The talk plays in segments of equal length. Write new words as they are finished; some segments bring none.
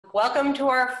Welcome to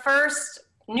our first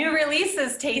new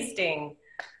releases tasting.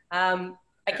 I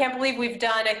can't believe we've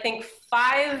done, I think,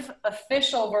 5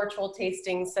 official virtual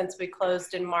tastings since we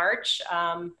closed in March,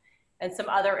 and some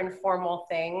other informal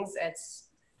things. It's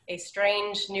a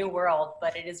strange new world,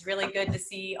 but it is really good to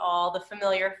see all the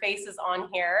familiar faces on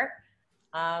here.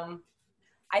 I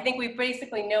think we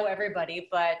basically know everybody,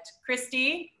 but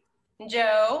Kristy and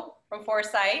Joe from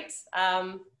Foursight.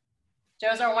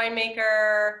 Joe's our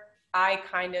winemaker. I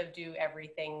kind of do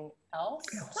everything else,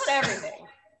 not everything.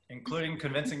 Including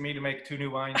convincing me to make 2 new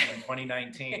wines in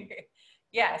 2019.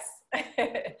 Yes,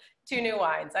 2 new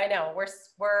wines. I know, we're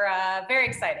very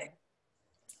excited.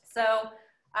 So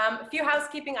a few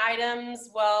housekeeping items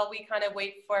while we kind of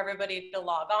wait for everybody to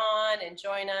log on and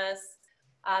join us.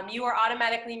 You are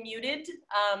automatically muted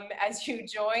as you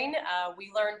join. We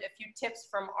learned a few tips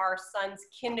from our son's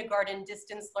kindergarten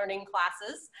distance learning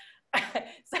classes.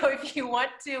 So if you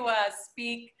want to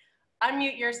speak,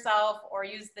 unmute yourself or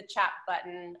use the chat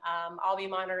button. I'll be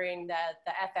monitoring the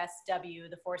FSW,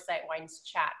 the Foursight Wines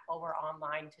chat while we're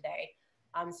online today.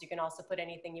 So you can also put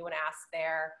anything you want to ask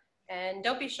there. And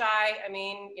don't be shy. I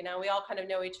mean, you know, we all kind of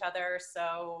know each other,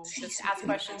 so just ask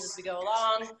questions as we go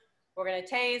along. We're going to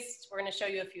taste. We're going to show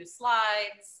you a few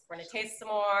slides. We're going to taste some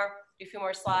more, do a few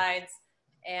more slides.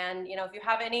 And, you know, if you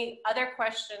have any other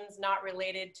questions not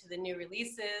related to the new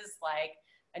releases, like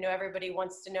I know everybody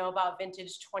wants to know about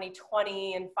vintage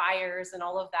 2020 and fires and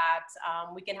all of that,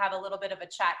 we can have a little bit of a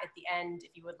chat at the end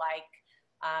if you would like,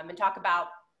 and talk about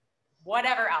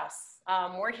whatever else.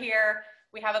 We're here.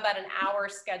 We have about an hour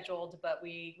scheduled, but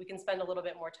we can spend a little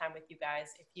bit more time with you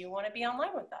guys if you want to be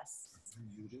online with us.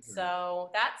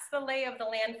 So that's the lay of the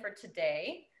land for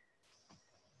today.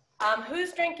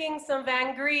 Who's drinking some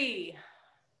Vin Gris?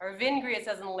 Or Vin Gris, it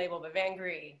says on the label, but Vin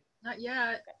Gris. Not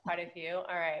yet. Quite a few.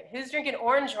 All right. Who's drinking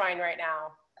orange wine right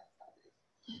now?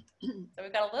 So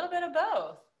we've got a little bit of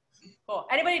both. Cool.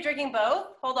 Anybody drinking both?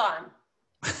 Hold on.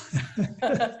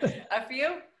 A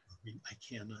few? I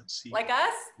cannot see. Like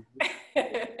us?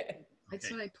 That's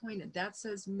what I pointed. That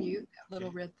says mute, that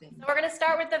little red thing. So we're going to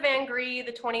start with the Vin Gris,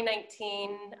 the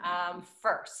 2019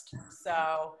 first.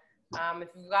 So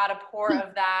if you've got a pour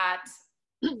of that,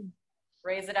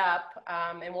 raise it up,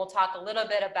 and we'll talk a little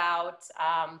bit about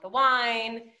the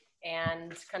wine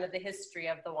and kind of the history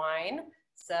of the wine.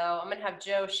 So I'm going to have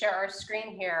Joe share our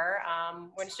screen here. We're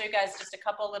going to show you guys just a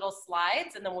couple little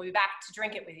slides, and then we'll be back to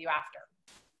drink it with you after.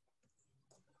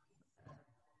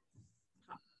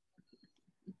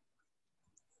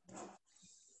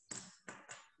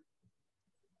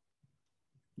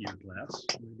 Your glass,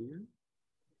 my dear.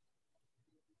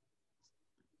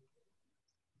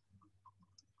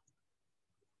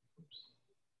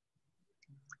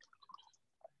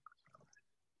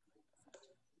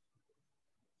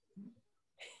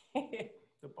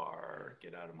 The bar,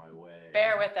 get out of my way.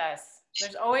 Bear with us.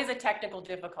 There's always a technical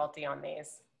difficulty on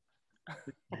these.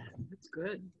 That's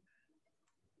good.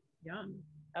 Yum.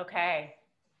 Okay.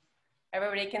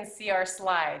 Everybody can see our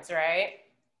slides, right?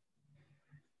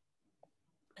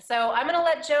 So I'm going to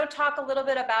let Joe talk a little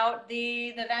bit about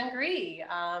the Vin Gris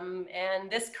and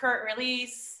this current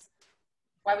release,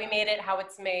 why we made it, how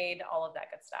it's made, all of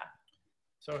that good stuff.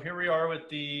 So here we are with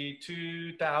the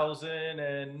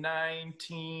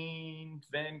 2019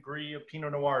 Vin Gris of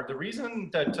Pinot Noir. The reason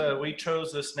that we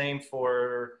chose this name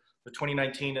for the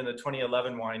 2019 and the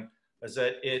 2011 wine is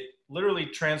that it literally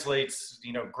translates,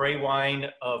 you know, gray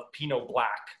wine of Pinot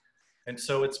Black. And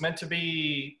so it's meant to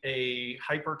be a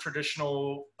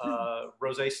hyper-traditional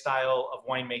rosé style of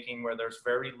winemaking where there's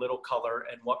very little color,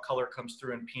 and what color comes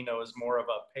through in Pinot is more of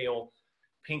a pale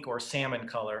pink or salmon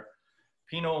color.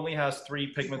 Pinot only has 3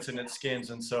 pigments in its skins,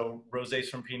 and so rosés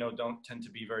from Pinot don't tend to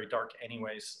be very dark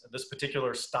anyways. This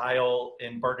particular style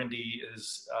in Burgundy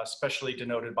is especially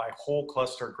denoted by whole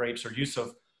cluster grapes, or use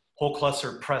of whole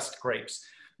cluster pressed grapes,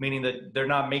 meaning that they're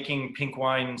not making pink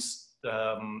wines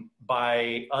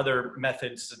by other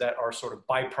methods that are sort of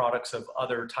byproducts of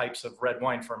other types of red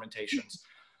wine fermentations.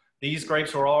 These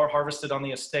grapes were all harvested on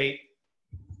the estate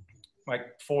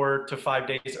like 4 to 5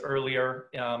 days earlier.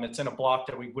 It's in a block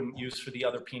that we wouldn't use for the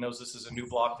other Pinots. This is a new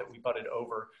block that we budded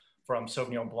over from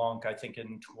Sauvignon Blanc, I think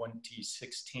in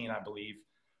 2016, I believe,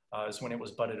 is when it was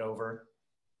budded over.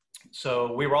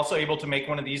 So we were also able to make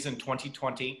one of these in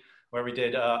 2020, where we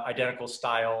did identical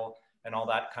style and all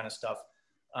that kind of stuff.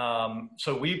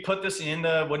 So we put this in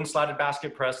the wooden slatted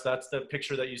basket press. That's the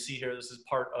picture that you see here. This is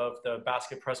part of the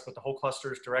basket press, put the whole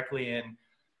clusters directly in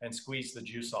and squeeze the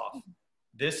juice off.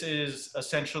 This is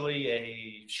essentially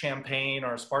a champagne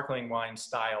or a sparkling wine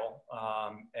style,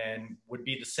 and would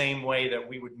be the same way that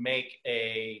we would make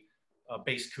a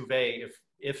base cuvee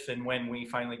if and when we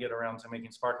finally get around to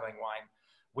making sparkling wine,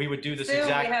 we would do this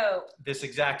Soon, this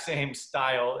exact same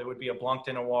style. It would be a Blanc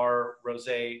de Noir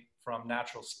rosé from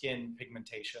natural skin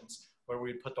pigmentations, where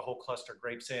we'd put the whole cluster of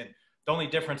grapes in. The only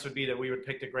difference would be that we would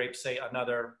pick the grapes, say,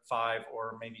 another 5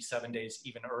 or maybe 7 days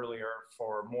even earlier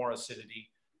for more acidity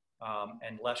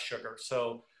and less sugar.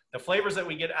 So the flavors that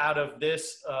we get out of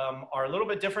this are a little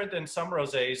bit different than some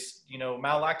rosés. You know,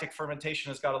 malolactic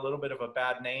fermentation has got a little bit of a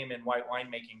bad name in white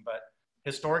winemaking, but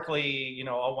historically, you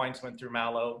know, all wines went through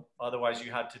malo. Otherwise,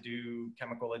 you had to do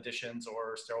chemical additions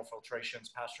or sterile filtrations,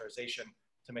 pasteurization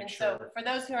to make sure. So for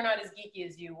those who are not as geeky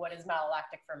as you, what is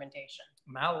malolactic fermentation?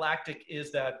 Malolactic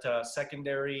is that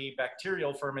secondary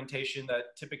bacterial fermentation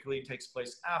that typically takes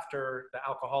place after the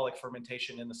alcoholic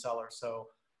fermentation in the cellar. So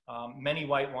many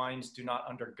white wines do not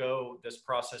undergo this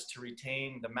process to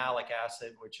retain the malic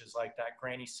acid, which is like that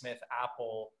Granny Smith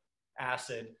apple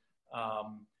acid.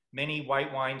 Many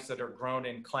white wines that are grown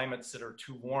in climates that are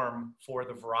too warm for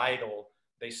the varietal,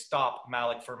 they stop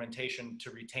malic fermentation to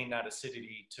retain that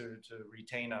acidity, to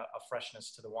retain a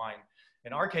freshness to the wine.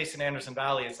 In our case in Anderson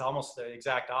Valley, it's almost the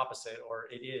exact opposite, or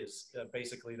it is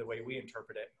basically the way we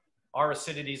interpret it. Our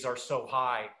acidities are so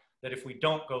high that if we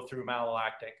don't go through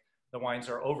malolactic, the wines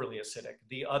are overly acidic.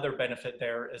 The other benefit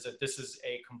there is that this is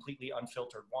a completely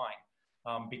unfiltered wine.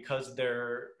 Because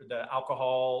the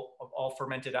alcohol all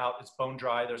fermented out, it's bone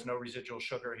dry, there's no residual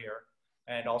sugar here.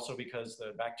 And also because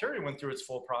the bacteria went through its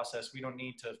full process, we don't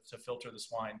need to filter this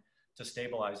wine to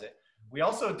stabilize it. We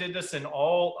also did this in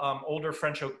all older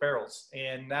French oak barrels,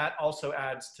 and that also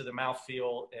adds to the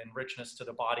mouthfeel and richness to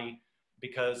the body,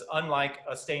 because unlike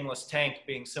a stainless tank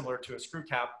being similar to a screw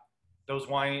cap, those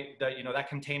wine, that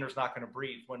container is not going to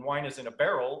breathe. When wine is in a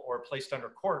barrel or placed under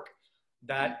cork,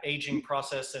 that aging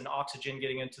process and oxygen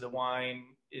getting into the wine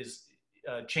is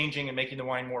changing and making the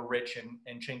wine more rich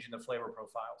and changing the flavor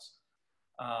profiles.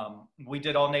 We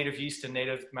did all native yeast and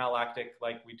native malolactic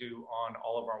like we do on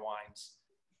all of our wines.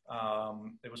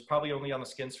 It was probably only on the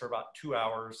skins for about 2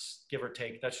 hours, give or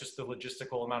take. That's just the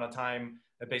logistical amount of time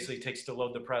it basically takes to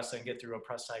load the press and get through a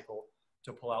press cycle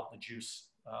to pull out the juice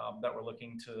that we're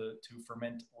looking to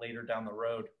ferment later down the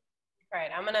road. All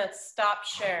right, I'm gonna stop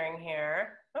sharing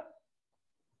here. Oh,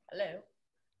 hello.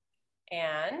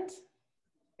 And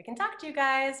we can talk to you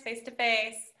guys face to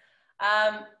face.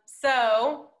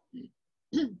 So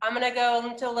I'm gonna go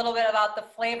into a little bit about the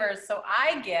flavors. So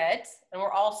I get, and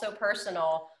we're all so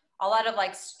personal, a lot of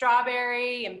like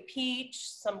strawberry and peach,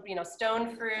 some,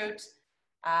 stone fruit,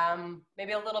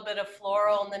 maybe a little bit of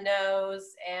floral in the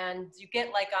nose, and you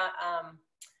get like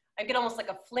I get almost like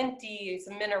a flinty,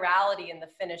 some minerality in the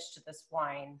finish to this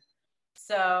wine.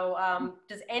 So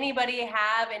does anybody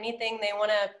have anything they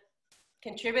want to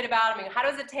contribute about? I mean, how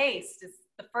does it taste? It's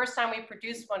the first time we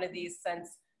produced one of these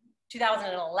since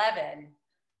 2011.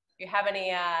 Do you have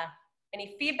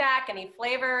any feedback, any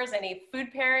flavors, any food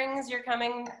pairings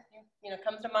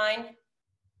comes to mind?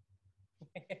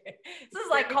 This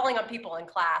is like calling on people in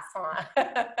class, huh?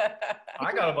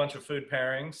 I got a bunch of food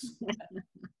pairings.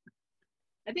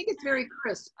 I think it's very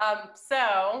crisp.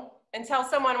 So until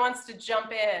someone wants to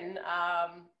jump in,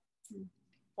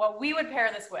 what we would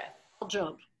pair this with? I'll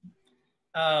jump.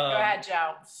 Go ahead,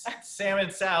 Joe.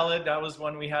 Salmon salad. That was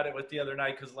one we had it with the other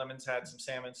night because Lemons had some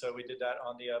salmon. So we did that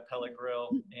on the pellet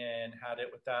grill and had it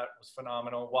with that. It was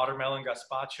phenomenal. Watermelon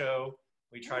gazpacho.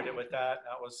 We tried it with that.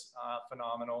 That was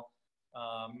phenomenal.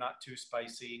 Not too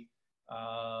spicy.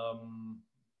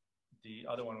 The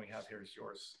other one we have here is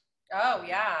yours. Oh,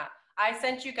 yeah. I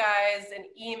sent you guys an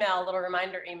email, a little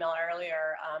reminder email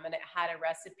earlier, and it had a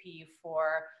recipe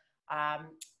for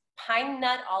pine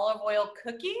nut olive oil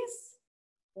cookies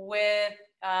with,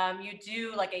 you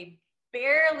do like a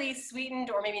barely sweetened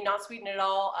or maybe not sweetened at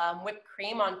all whipped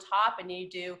cream on top, and you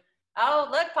do, oh,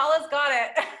 look, Paula's got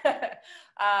it.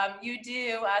 You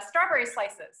do strawberry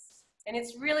slices, and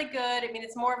it's really good. I mean,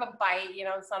 it's more of a bite,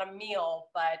 it's not a meal,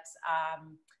 but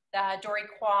Dory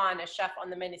Kwan, a chef on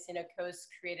the Mendocino Coast,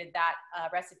 created that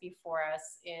recipe for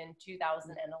us in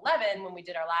 2011 when we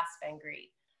did our last Vin Gris.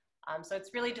 So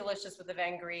it's really delicious with the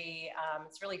Vin Gris.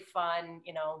 It's really fun,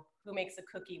 who makes a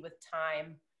cookie with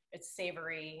thyme. It's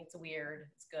savory, it's weird,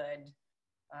 it's good.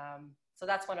 So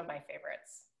that's one of my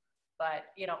favorites. But,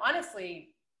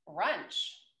 honestly,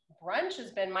 brunch. Brunch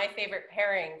has been my favorite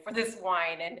pairing for this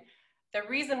wine. And the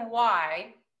reason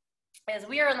why is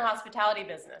we are in the hospitality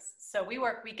business. So we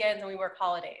work weekends and we work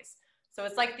holidays. So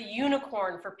it's like the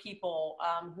unicorn for people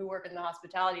who work in the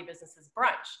hospitality business is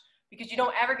brunch, because you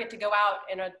don't ever get to go out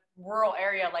in a rural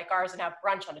area like ours and have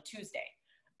brunch on a Tuesday.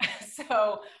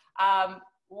 So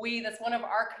that's one of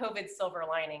our COVID silver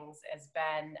linings has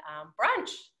been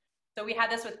brunch. So we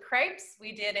had this with crepes.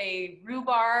 We did a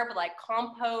rhubarb like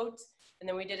compote, and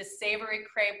then we did a savory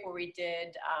crepe where we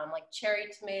did like cherry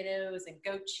tomatoes and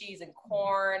goat cheese and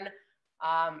corn.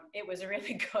 It was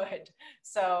really good.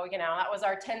 So, you know, that was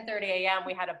our 10:30 a.m.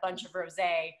 We had a bunch of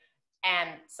rosé and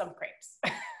some crepes.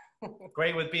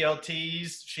 Great with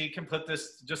BLTs. She can put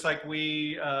this, just like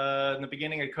we, in the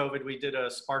beginning of COVID, we did a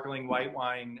sparkling white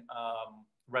wine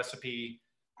recipe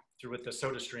through with the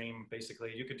soda stream,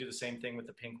 basically. You could do the same thing with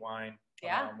the pink wine,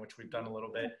 which we've done a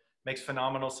little bit. Makes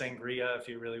phenomenal sangria if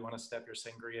you really want to step your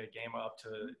sangria game up to,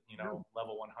 you know,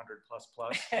 level 100 plus.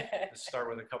 Just start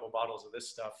with a couple bottles of this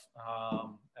stuff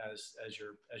as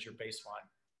your base wine.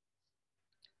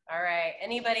 All right.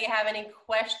 Anybody have any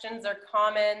questions or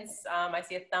comments? I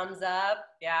see a thumbs up.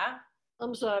 Yeah.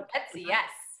 Thumbs up. Betsy, yes.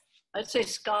 I'd say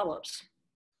scallops.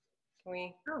 Can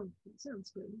we? Oh, that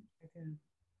sounds good. Okay.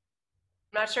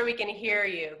 I'm not sure we can hear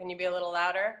you. Can you be a little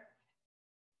louder?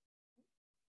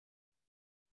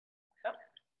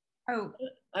 Oh,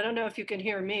 I don't know if you can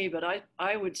hear me, but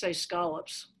I would say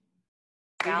scallops.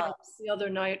 Scallops. The other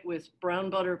night with brown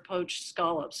butter poached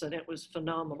scallops, and it was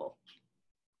phenomenal.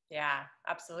 Yeah,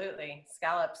 absolutely.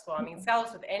 Scallops. Well, I mean,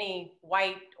 scallops with any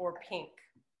white or pink.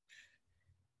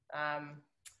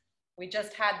 We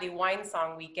just had the Wine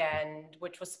Song weekend,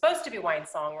 which was supposed to be Wine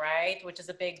Song, right? Which is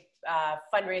a big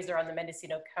fundraiser on the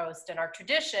Mendocino coast. And our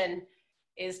tradition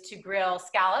is to grill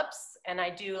scallops. And I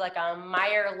do like a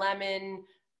Meyer lemon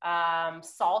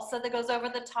salsa that goes over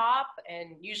the top.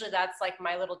 And usually that's like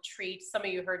my little treat. Some of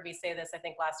you heard me say this, I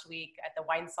think last week at the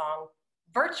Wine Song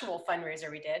virtual fundraiser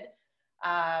we did.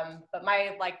 But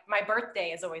my birthday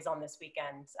is always on this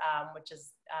weekend, which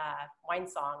is Wine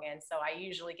Song. And so I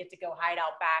usually get to go hide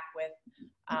out back with,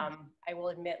 I will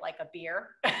admit, like a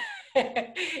beer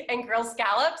and grill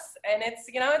scallops. And it's,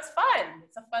 you know, it's fun.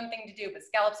 It's a fun thing to do, but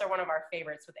scallops are one of our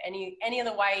favorites with any of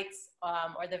the whites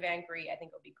or the Vin Gris. I think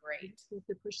it would be great. you have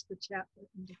to push the chat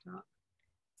button to talk.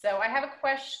 So I have a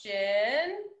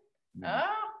question.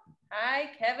 Oh, hi,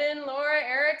 Kevin, Laura,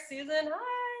 Eric, Susan,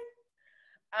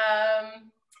 hi.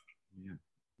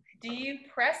 Do you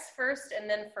press first and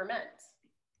then ferment?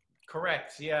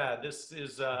 Correct. Yeah, this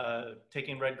is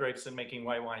taking red grapes and making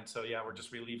white wine. So yeah, we're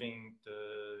just relieving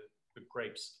the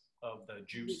grapes of the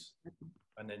juice,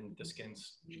 and then the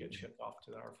skins get shipped off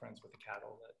to our friends with the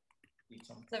cattle that eat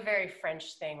them. It's a very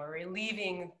French thing. We're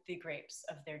relieving the grapes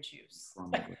of their juice.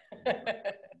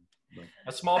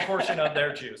 A small portion of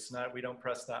their juice. We don't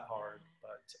press that hard.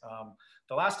 But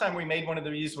the last time we made one of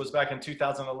these was back in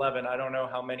 2011. I don't know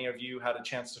how many of you had a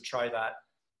chance to try that.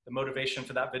 The motivation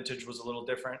for that vintage was a little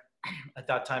different. At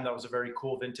that time, that was a very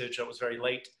cool vintage. That was very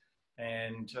late.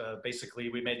 And basically,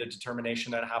 we made the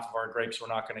determination that half of our grapes were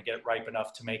not going to get ripe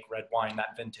enough to make red wine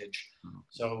that vintage.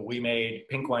 So we made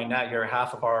pink wine that year.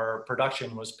 Half of our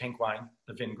production was pink wine,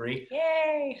 the Vin Gris.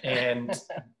 Yay! And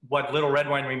what little red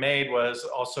wine we made was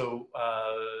also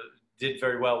did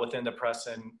very well within the press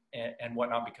and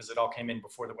whatnot, because it all came in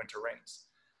before the winter rains.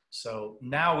 So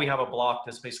now we have a block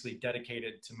that's basically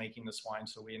dedicated to making this wine.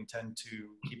 So we intend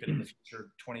to keep it in the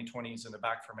future. 2020 is in the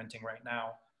back fermenting right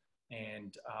now.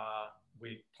 And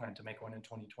we plan to make one in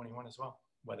 2021 as well,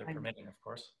 weather permitting, of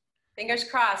course. Fingers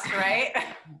crossed, right?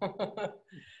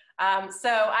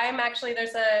 So I'm actually,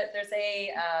 there's a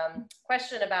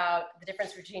question about the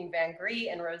difference between Vin Gris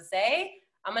and Rosé.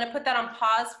 I'm gonna put that on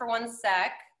pause for 1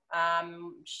 sec,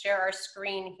 share our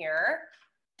screen here.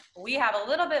 We have a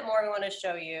little bit more we wanna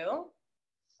show you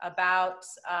about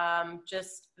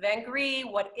just Vin Gris,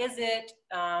 what is it,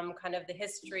 kind of the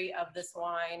history of this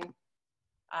wine.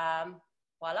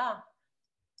 Voila.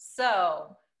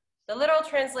 So the literal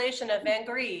translation of Vin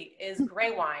Gris is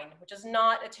gray wine, which is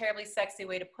not a terribly sexy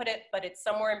way to put it, but it's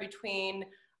somewhere in between,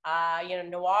 you know,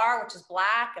 noir, which is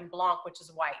black, and blanc, which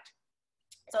is white.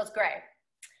 So it's gray.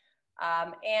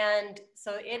 And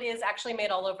so it is actually made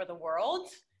all over the world.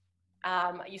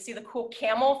 You see the cool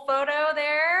camel photo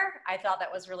there. I thought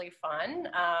that was really fun.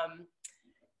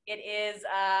 It is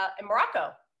in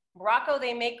Morocco. Morocco,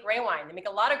 they make gray wine. They make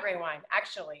a lot of gray wine,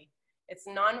 actually. It's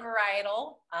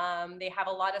non-varietal. They have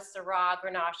a lot of Syrah,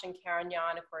 Grenache, and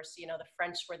Carignan. Of course, you know, the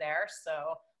French were there, so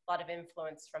a lot of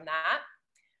influence from that.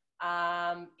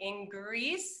 In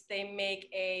Greece, they make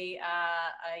a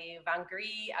Vin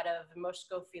Gris out of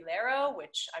Mosco Filero,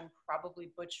 which I'm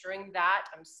probably butchering that.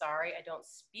 I'm sorry, I don't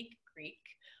speak Greek.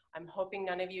 I'm hoping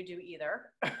none of you do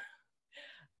either.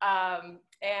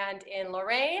 And in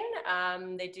Lorraine,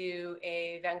 they do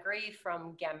a Vin Gris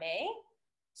from Gamay.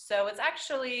 So it's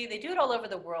actually, they do it all over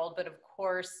the world, but of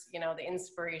course, you know, the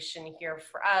inspiration here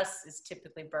for us is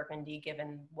typically Burgundy,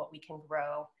 given what we can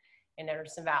grow in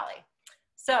Anderson Valley.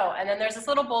 So, and then there's this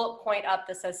little bullet point up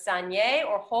that says Saignée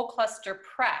or whole cluster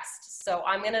pressed. So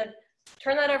I'm going to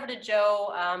turn that over to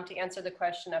Joe to answer the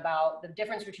question about the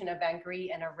difference between a Vin Gris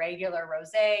and a regular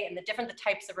rosé and the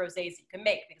types of rosés you can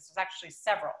make, because there's actually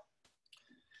several.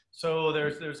 So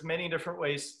there's many different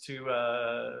ways to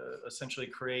essentially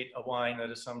create a wine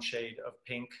that is some shade of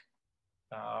pink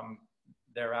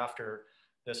thereafter.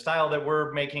 The style that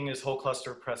we're making is whole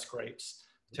cluster pressed grapes.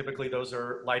 Typically those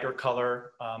are lighter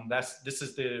color. This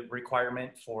is the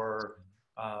requirement for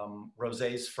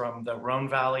rosés from the Rhone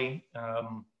Valley,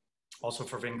 also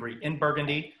for Vin Gris in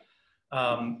Burgundy.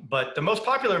 But the most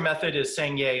popular method is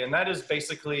Saignée, and that is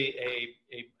basically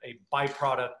a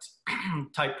byproduct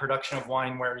type production of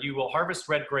wine where you will harvest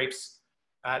red grapes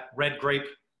at red grape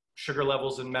sugar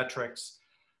levels and metrics.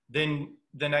 Then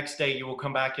the next day you will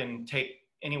come back and take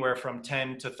anywhere from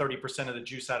 10 to 30% of the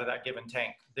juice out of that given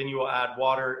tank. Then you will add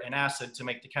water and acid to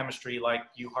make the chemistry like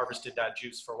you harvested that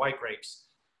juice for white grapes.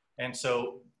 And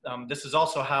so this is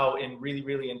also how in really,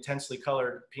 really intensely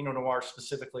colored Pinot Noir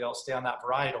specifically, I'll stay on that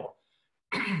varietal.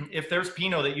 If there's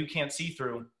Pinot that you can't see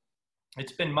through,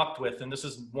 it's been mucked with. And this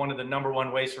is one of the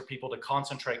 #1 ways for people to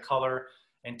concentrate color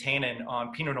and tannin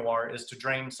on Pinot Noir is to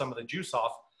drain some of the juice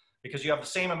off, because you have the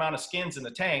same amount of skins in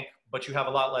the tank, but you have a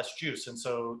lot less juice. And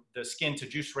so the skin to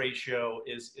juice ratio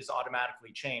is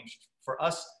automatically changed. For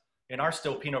us, in our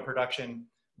still Pinot production,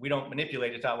 we don't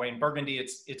manipulate it that way. In Burgundy,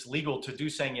 it's legal to do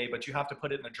Saignée, but you have to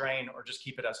put it in the drain or just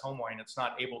keep it as home wine. It's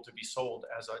not able to be sold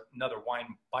as another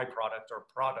wine byproduct or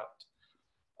product.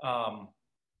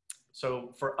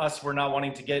 So for us, we're not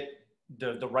wanting to get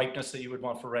the ripeness that you would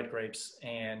want for red grapes.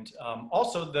 And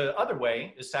also the other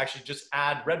way is to actually just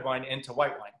add red wine into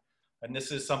white wine. And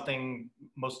this is something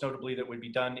most notably that would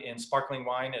be done in sparkling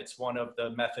wine. It's one of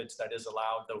the methods that is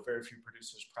allowed, though very few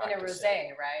producers practice in a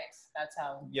rosé, right? That's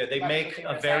how. Yeah, they make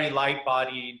a very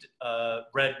light-bodied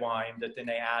red wine that then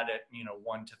they add at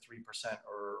 1 to 3%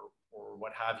 or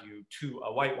what have you to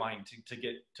a white wine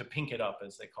to pink it up,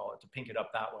 as they call it, to pink it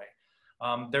up that way.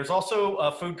 There's also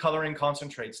food coloring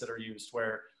concentrates that are used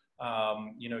where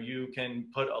you can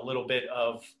put a little bit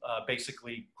of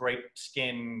basically grape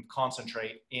skin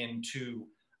concentrate into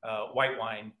white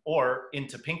wine or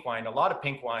into pink wine. A lot of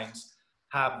pink wines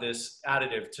have this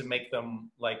additive to make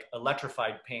them like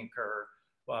electrified pink or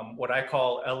what I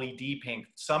call LED pink.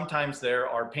 Sometimes there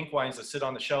are pink wines that sit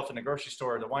on the shelf in the grocery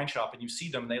store or the wine shop, and you see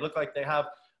them, they look like they have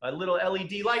a little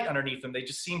LED light underneath them. They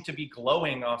just seem to be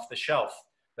glowing off the shelf.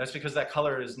 That's because that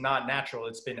color is not natural.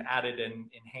 It's been added and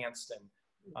enhanced. And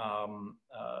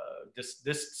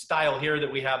this style here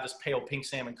that we have, this pale pink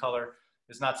salmon color,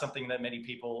 is not something that many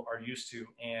people are used to.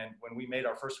 And when we made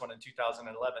our first one in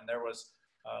 2011, there was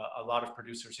a lot of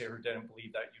producers here who didn't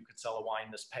believe that you could sell a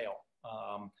wine this pale.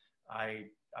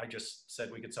 I just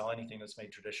said we could sell anything that's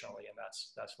made traditionally, and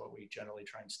that's what we generally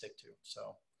try and stick to.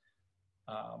 So.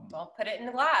 Well, put it in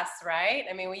the glass, right?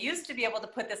 I mean, we used to be able to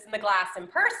put this in the glass in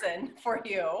person for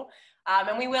you,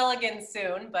 and we will again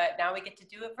soon, but now we get to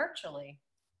do it virtually.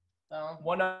 So.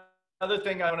 One other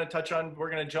thing I want to touch on, we're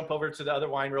going to jump over to the other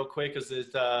wine real quick, is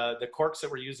the corks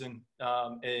that we're using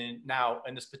now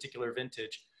in this particular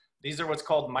vintage. These are what's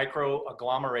called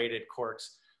micro-agglomerated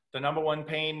corks. The #1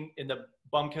 pain in the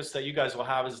bumkiss that you guys will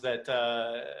have is that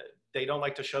they don't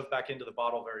like to shove back into the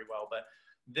bottle very well, but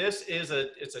this is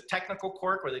it's a technical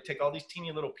cork where they take all these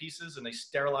teeny little pieces and they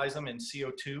sterilize them in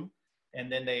CO2 and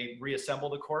then they reassemble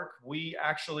the cork. We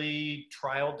actually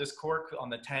trialed this cork on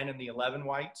the 10 and the 11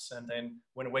 whites and then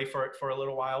went away for it for a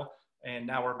little while, and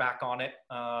now we're back on it.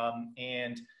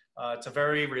 It's a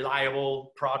very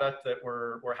reliable product that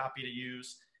we're happy to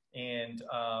use. And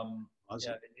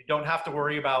yeah, you don't have to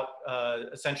worry about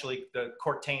essentially the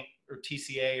cork taint or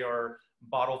TCA or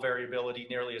bottle variability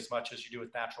nearly as much as you do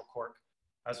with natural cork.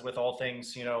 As with all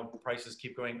things, prices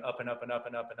keep going up and up and up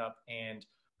and up and up. And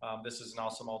this is an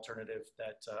awesome alternative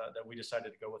that we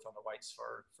decided to go with on the whites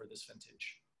for this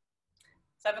vintage.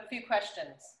 So I have a few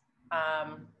questions.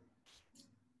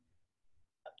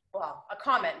 Well, a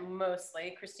comment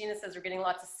mostly. Christina says we're getting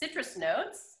lots of citrus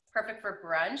notes. Perfect for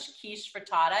brunch. Quiche,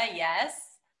 frittata,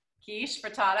 yes. Quiche,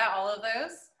 frittata, all of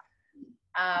those.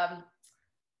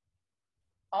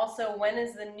 Also, when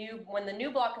the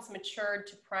new block is matured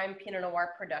to prime Pinot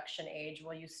Noir production age,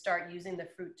 will you start using the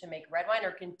fruit to make red wine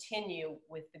or continue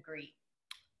with the Gris?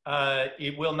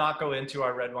 It will not go into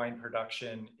our red wine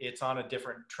production. It's on a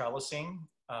different trellising.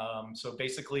 So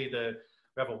basically we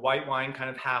have a white wine kind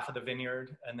of half of the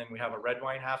vineyard, and then we have a red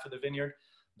wine half of the vineyard.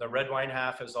 The red wine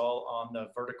half is all on the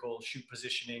vertical shoot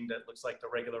positioning that looks like the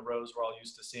regular rows we're all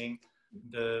used to seeing.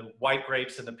 The white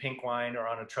grapes and the pink wine are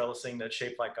on a trellising that's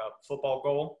shaped like a football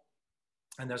goal.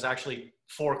 And there's actually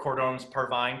 4 cordons per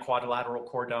vine, quadrilateral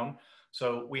cordon.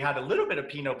 So we had a little bit of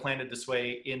Pinot planted this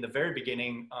way in the very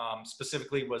beginning,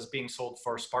 specifically was being sold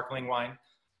for sparkling wine.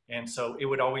 And so it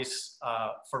would always,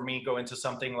 for me, go into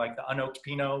something like the unoaked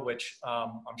Pinot, which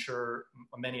I'm sure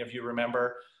many of you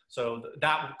remember. So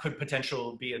that could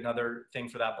potentially be another thing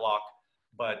for that block.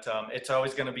 But it's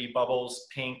always going to be bubbles,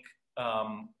 pink.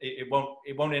 It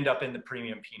won't end up in the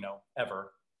premium Pinot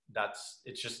ever.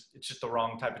 It's just the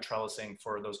wrong type of trellising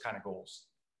for those kind of goals,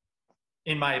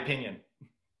 in my opinion.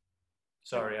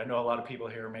 Sorry, I know a lot of people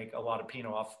here make a lot of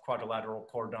Pinot off quadrilateral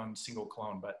cordon single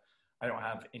clone, but I don't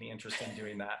have any interest in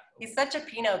doing that. He's such a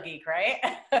Pinot geek, right?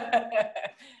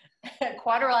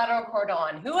 Quadrilateral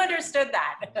cordon. Who understood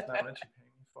that? Is that what you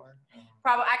pay me for?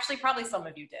 Probably some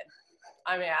of you did.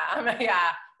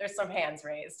 Yeah, there's some hands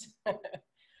raised.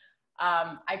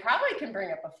 I probably can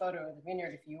bring up a photo of the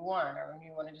vineyard if you want, or when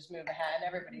you want to just move ahead.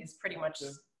 Everybody's pretty much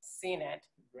seen it.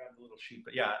 Grab the little sheet,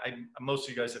 but yeah, most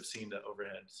of you guys have seen the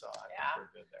overhead, so I think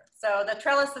we're good there. So the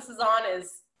trellis this is on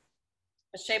is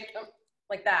shaped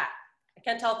like that. I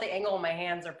can't tell if the angle of my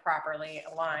hands are properly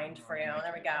aligned for you.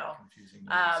 There we go.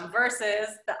 Versus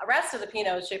the rest of the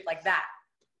Pinot is shaped like that.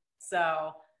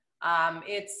 So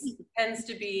it tends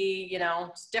to be, you know,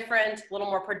 it's different, a little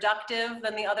more productive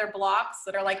than the other blocks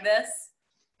that are like this.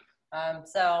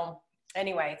 So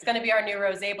anyway, it's going to be our new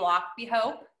rosé block, we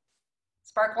hope.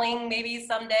 Sparkling maybe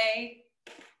someday.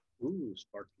 Ooh,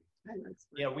 sparkling.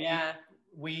 Yeah,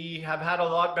 we have had a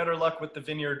lot better luck with the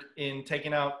vineyard in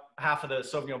taking out half of the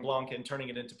Sauvignon Blanc and turning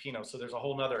it into Pinot. So there's a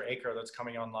whole nother acre that's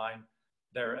coming online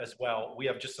there as well. We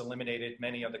have just eliminated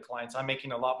many of the clients. I'm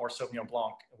making a lot more Sauvignon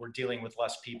Blanc. We're dealing with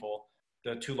less people.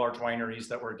 The 2 large wineries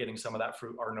that were getting some of that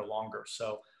fruit are no longer.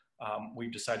 So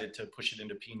we've decided to push it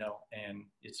into Pinot, and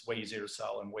it's way easier to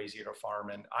sell and way easier to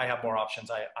farm. And I have more options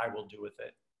I will do with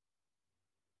it.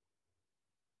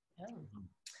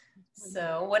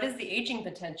 So what is the aging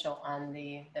potential on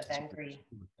the Vin Gris?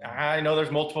 I know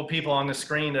there's multiple people on the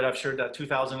screen that have shared that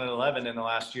 2011 in the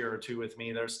last year or 2 with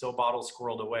me. There's still bottles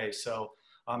squirreled away. So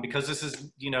because this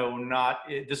is, you know,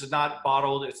 this is not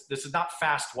bottled. This is not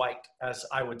fast white, as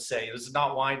I would say. This is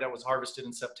not wine that was harvested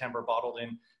in September, bottled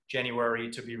in January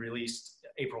to be released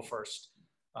April 1st.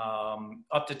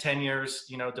 Up to 10 years,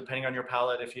 you know, depending on your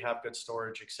palate, if you have good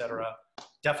storage, etc.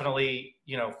 Definitely,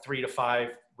 you know, 3 to 5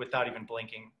 without even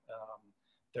blinking.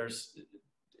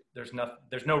 There's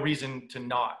no reason to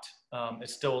not.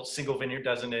 It's still single vineyard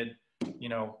designated, you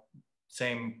know,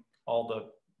 same all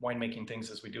the winemaking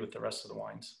things as we do with the rest of the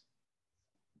wines.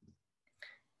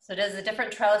 So does the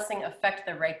different trellising affect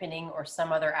the ripening or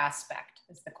some other aspect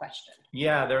is the question.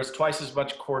 Yeah, there's twice as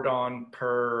much cordon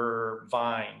per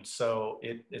vine. So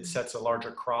it sets a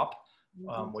larger crop,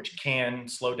 which can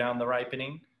slow down the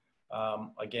ripening.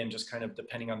 Again, just kind of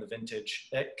depending on the vintage.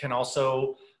 It can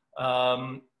also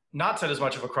not set as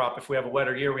much of a crop. If we have a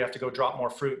wetter year, we have to go drop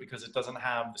more fruit because it doesn't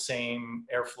have the same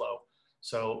airflow.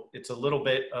 So it's a little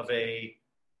bit of a,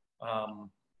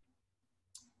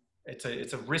 it's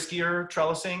a riskier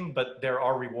trellising, but there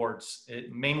are rewards.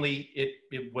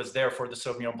 It was there for the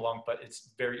Sauvignon Blanc, but it's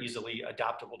very easily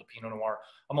adaptable to Pinot Noir.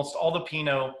 Almost all the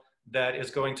Pinot that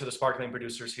is going to the sparkling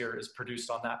producers here is produced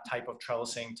on that type of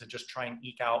trellising to just try and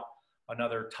eke out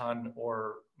another ton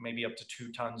or maybe up to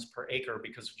 2 tons per acre,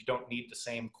 because you don't need the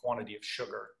same quantity of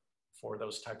sugar for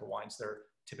those type of wines. They're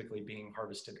typically being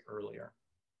harvested earlier.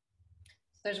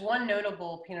 There's one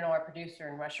notable Pinot Noir producer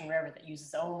in Russian River that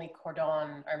uses only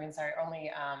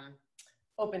only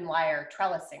open lyre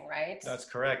trellising, right? That's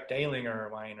correct. Dalinger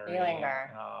Winery. Dalinger,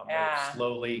 yeah.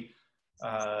 Slowly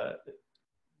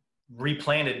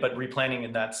replanted, but replanting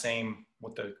in that same,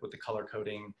 with the color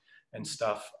coding and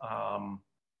stuff.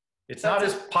 It's not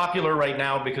as popular right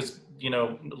now because, you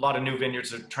know, a lot of new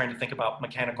vineyards are trying to think about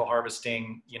mechanical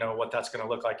harvesting, you know, what that's going to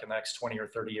look like in the next 20 or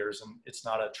 30 years. And it's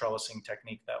not a trellising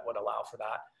technique that would allow for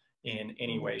that in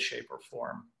any way, shape, or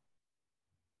form.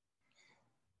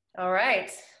 All right.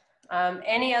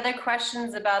 Any other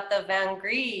questions about the Vin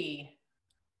Gris?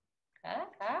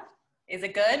 Is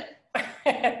it good?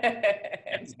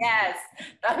 Yes,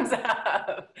 thumbs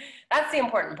up. That's the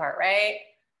important part, right?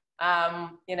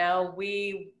 You know,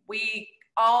 we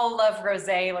all love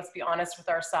rosé, let's be honest with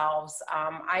ourselves.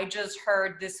 I just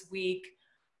heard this week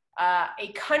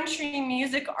a country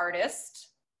music artist,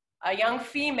 a young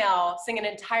female, sing an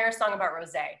entire song about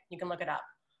rosé. You can look it up.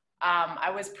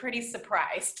 I was pretty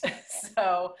surprised.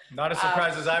 So not as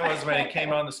surprised as I was when it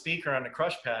came on the speaker on the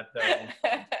crush pad, though.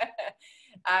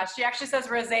 She actually says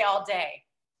rosé all day.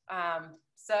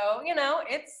 So, you know,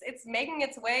 it's making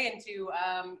its way into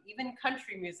even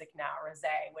country music now,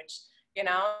 rosé, which, you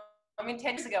know, I mean,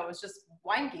 10 years ago, it was just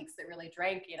wine geeks that really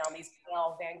drank, you know, these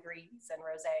pale Van Gris and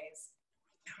rosés.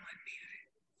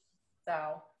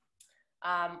 So,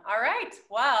 all right.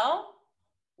 Well,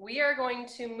 we are going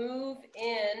to move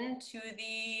into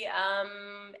the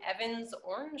Evans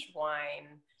orange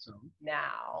wine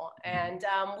now. And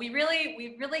we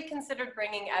really considered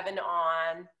bringing Evan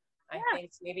on. I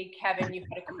think maybe Kevin, you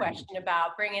had a question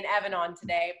about bringing Evan on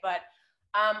today, but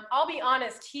I'll be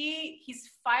honest, he's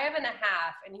 5.5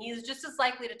 and he's just as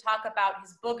likely to talk about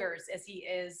his boogers as he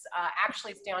is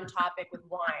actually stay on topic with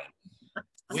wine.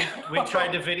 We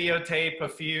tried to videotape a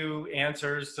few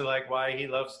answers to like why he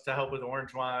loves to help with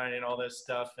orange wine and all this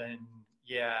stuff. And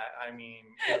yeah, I mean,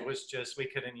 it was just, we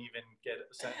couldn't even get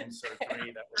a sentence or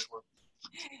three that was worth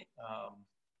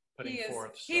putting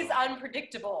forth. So. He's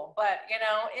unpredictable, but you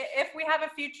know, if we have a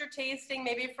future tasting,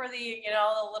 maybe for the, you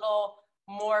know, the little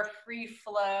more free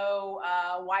flow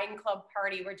wine club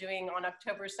party we're doing on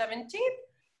October 17th,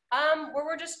 where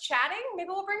we're just chatting, maybe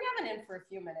we'll bring Evan in for a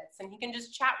few minutes and he can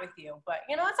just chat with you. But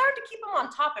you know, it's hard to keep him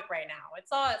on topic right now.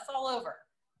 It's all over.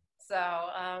 So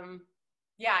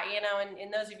yeah, you know,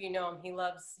 and those of you know him,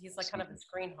 he's like kind of a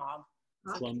screen hog.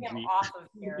 So keeping him off of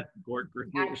here would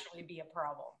actually be a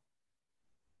problem.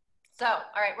 So,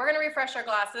 all right, we're gonna refresh our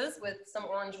glasses with some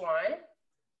orange wine.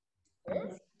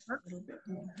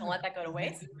 Don't let that go to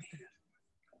waste.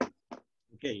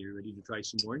 Okay, you're ready to try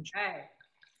some orange? Okay.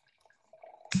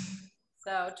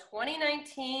 So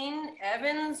 2019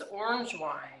 Evans orange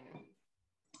wine.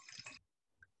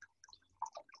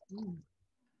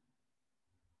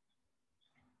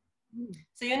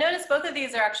 So you notice both of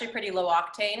these are actually pretty low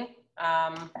octane.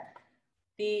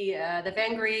 The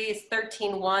Van Gris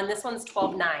 13.1, this one's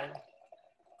 12.9.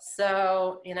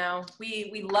 So, you know,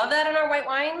 we love that in our white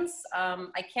wines.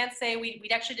 I can't say, we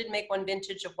actually did make one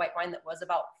vintage of white wine that was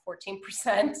about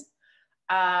 14%.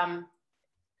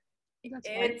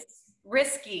 It's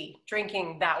risky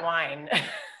drinking that wine.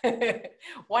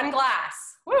 One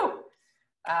glass, woo!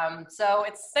 So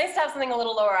it's nice to have something a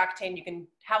little lower octane you can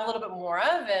have a little bit more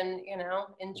of and, you know,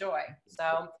 enjoy.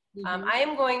 So I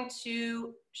am going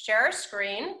to share a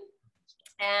screen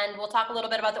and we'll talk a little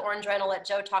bit about the orange wine. I'll let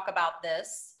Joe talk about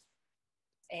this.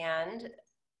 And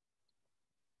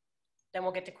then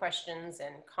we'll get to questions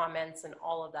and comments and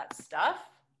all of that stuff.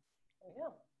 There we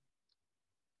go.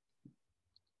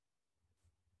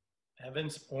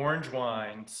 Evans orange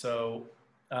wine. So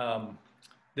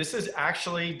this is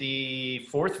actually the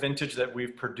 4th vintage that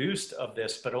we've produced of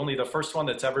this, but only the first one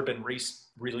that's ever been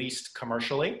released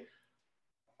commercially.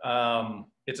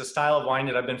 It's a style of wine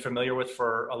that I've been familiar with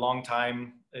for a long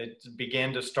time. It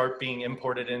began to start being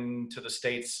imported into the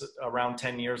States around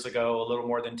 10 years ago, a little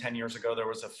more than 10 years ago. There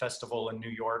was a festival in New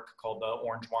York called the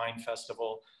Orange Wine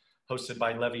Festival, hosted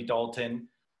by Levi Dalton,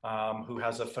 who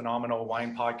has a phenomenal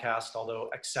wine podcast, although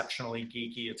exceptionally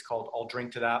geeky. It's called I'll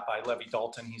Drink to That by Levi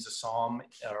Dalton. He's a somm,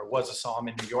 or was a somm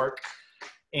in New York,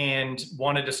 and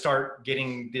wanted to start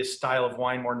getting this style of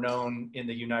wine more known in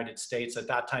the United States. At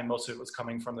that time, most of it was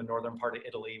coming from the northern part of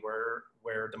Italy, where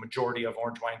the majority of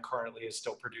orange wine currently is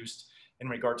still produced in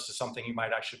regards to something you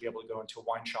might actually be able to go into a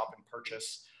wine shop and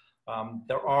purchase.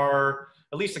 There are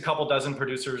at least a couple dozen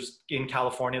producers in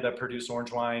California that produce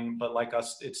orange wine, but like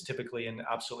us, it's typically in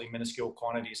absolutely minuscule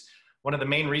quantities. One of the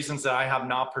main reasons that I have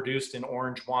not produced an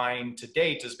orange wine to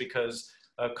date is because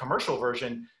a commercial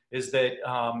version is that,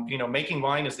 you know, making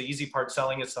wine is the easy part,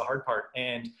 selling it's the hard part.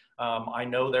 And I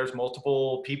know there's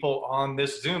multiple people on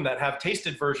this Zoom that have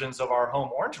tasted versions of our home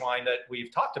orange wine that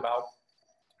we've talked about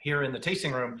here in the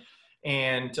tasting room.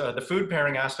 And the food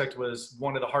pairing aspect was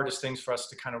one of the hardest things for us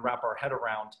to kind of wrap our head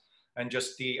around. And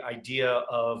just the idea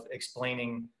of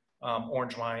explaining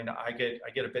orange wine, I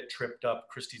get a bit tripped up.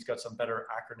 Kristy's got some better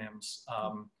acronyms.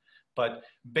 But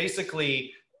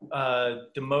basically, the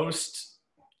most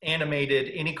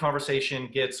animated any conversation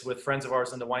gets with friends of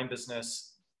ours in the wine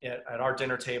business at our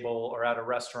dinner table or at a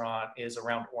restaurant is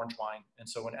around orange wine. And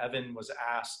so when Evan was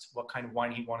asked what kind of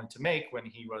wine he wanted to make when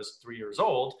he was 3 years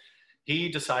old, he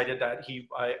decided that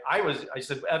I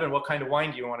said, Evan, what kind of wine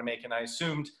do you want to make? And I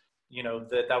assumed, you know,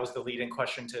 that was the lead-in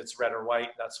question to it's red or white.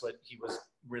 That's what he was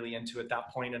really into at that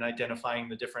point, and identifying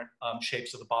the different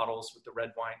shapes of the bottles with the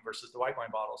red wine versus the white wine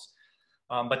bottles.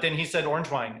 But then he said orange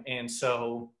wine. And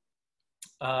so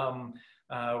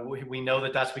we know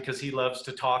that that's because he loves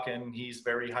to talk and he's a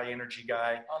very high energy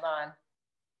guy. Hold on.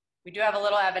 We do have a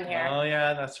little Evan here. Oh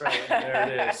yeah, that's right. There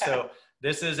it is. So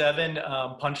this is Evan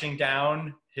punching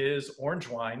down his orange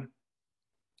wine.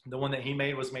 The one that he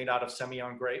made was made out of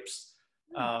Semillon grapes.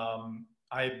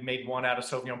 I made one out of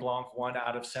Sauvignon Blanc, one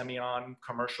out of Semillon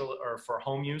commercial or for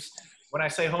home use. When I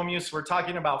say home use, we're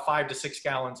talking about 5 to 6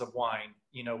 gallons of wine,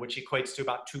 you know, which equates to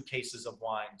about 2 cases of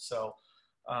wine. So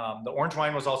the orange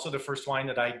wine was also the first wine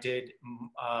that I did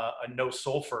a no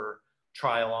sulfur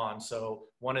trial on. So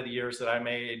one of the years that I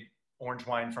made orange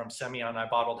wine from Semillon, I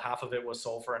bottled half of it with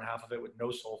sulfur and half of it with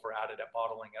no sulfur added at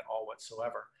bottling at all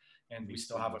whatsoever. And we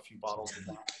still have a few bottles of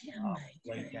that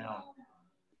laid down.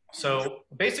 So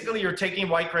basically you're taking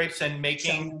white grapes and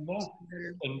making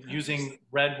and using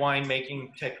red wine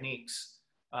making techniques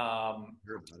to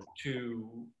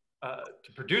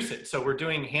produce it. So we're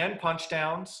doing hand punch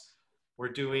downs.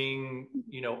 We're doing,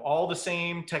 you know, all the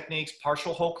same techniques,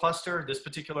 partial whole cluster. This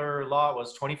particular lot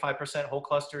was 25% whole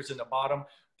clusters in the bottom.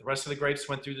 The rest of the grapes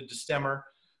went through the destemmer.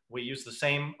 We used the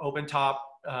same open top,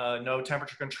 no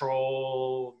temperature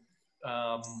control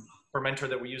fermenter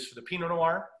that we used for the Pinot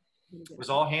Noir. It was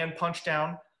all hand punched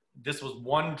down. This was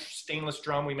one stainless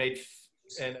drum we made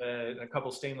and a couple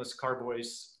stainless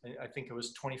carboys. I think it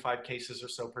was 25 cases or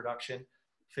so production.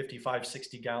 55,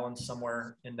 60 gallons,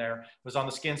 somewhere in there. It was on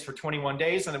the skins for 21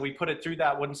 days, and then we put it through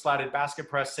that wooden slatted basket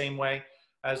press same way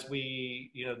as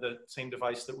we, you know, the same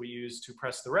device that we use to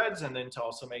press the reds and then to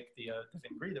also make the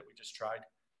Vin Gris that we just tried.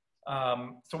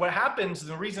 So what happens,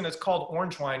 the reason it's called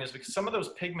orange wine is because some of those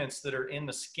pigments that are in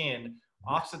the skin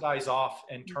oxidize off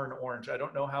and turn orange. I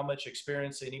don't know how much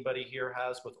experience anybody here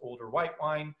has with older white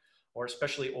wine, or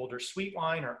especially older sweet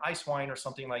wine or ice wine or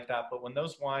something like that, but when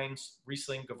those wines,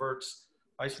 Riesling, Gewürz,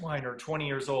 ice wine are 20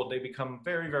 years old, they become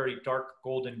very, very dark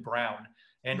golden brown.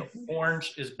 And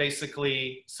orange is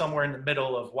basically somewhere in the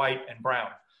middle of white and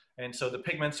brown. And so the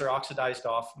pigments are oxidized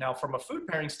off. Now, from a food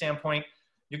pairing standpoint,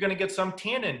 you're going to get some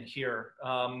tannin here,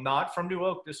 not from new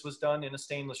oak. This was done in a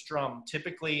stainless drum.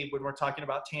 Typically, when we're talking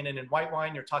about tannin in white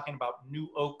wine, you're talking about new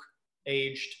oak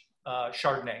aged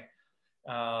Chardonnay.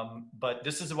 But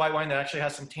this is a white wine that actually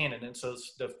has some tannin. And so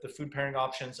the food pairing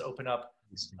options open up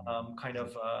kind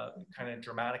of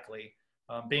dramatically,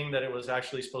 being that it was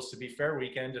actually supposed to be fair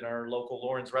weekend and our local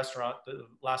Lauren's restaurant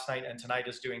last night and tonight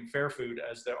is doing fair food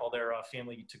as all their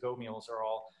family to-go meals are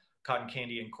all cotton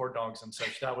candy and corn dogs and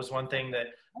such. That was one thing that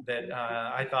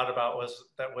I thought about was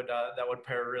that would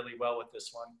pair really well with this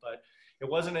one, but it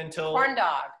wasn't until corn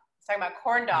dog. It's talking about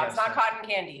corn dogs, Yes, not cotton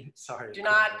candy. Sorry. Do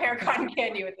not pair cotton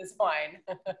candy with this wine.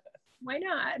 Why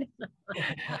not?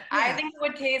 I think it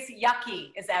would taste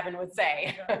yucky, as Evan would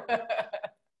say.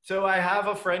 So I have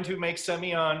a friend who makes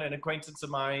Semillon, an acquaintance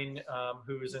of mine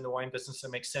who is in the wine business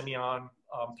and makes Semillon,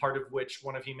 part of which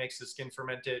one of he makes is skin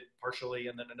fermented partially,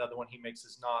 and then another one he makes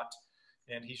is not.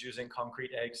 And he's using concrete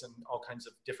eggs and all kinds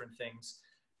of different things.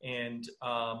 And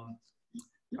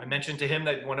I mentioned to him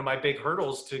that one of my big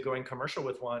hurdles to going commercial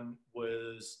with one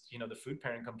was, you know, the food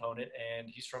pairing component. And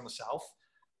he's from the South.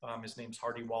 His name's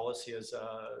Hardy Wallace. He has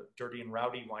a Dirty and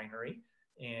Rowdy winery.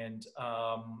 And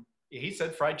he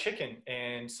said fried chicken.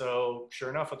 And so sure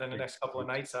enough, within the next couple of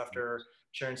nights after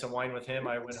sharing some wine with him,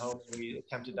 I went home and we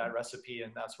attempted that recipe.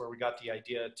 And that's where we got the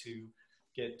idea to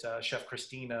get Chef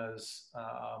Christina's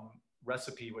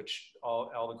recipe, which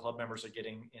all the club members are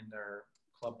getting in their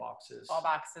club boxes. All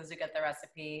boxes, you get the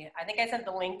recipe. I think I sent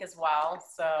the link as well.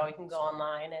 So you can go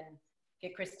online and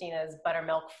get Christina's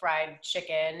buttermilk fried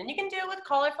chicken. And you can do it with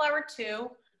cauliflower too.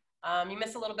 You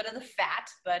miss a little bit of the fat,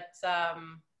 but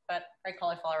fried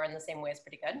cauliflower in the same way is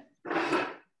pretty good.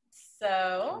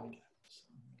 So,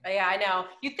 yeah, I know.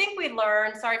 You'd think we'd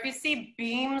learn. Sorry, if you see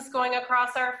beams going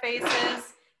across our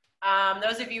faces,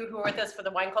 those of you who were with us for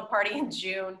the wine club party in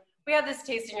June, we had this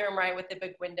tasting room, right, with the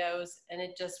big windows, and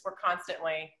it just,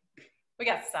 we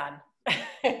got sun.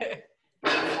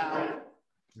 So,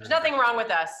 there's nothing wrong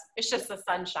with us. It's just the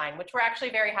sunshine, which we're actually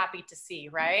very happy to see,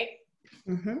 right?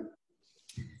 Mm-hmm.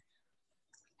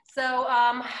 So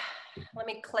let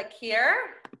me click here.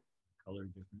 Color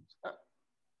difference.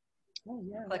 Oh,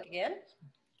 yeah. Click again.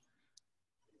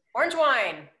 Orange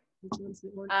wine. Which one's the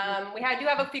orange? We do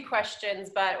have a few questions,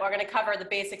 but we're going to cover the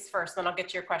basics first, then I'll get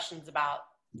to your questions about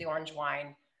the orange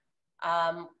wine.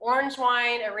 Orange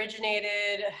wine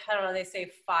originated, I don't know, they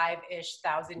say 5-ish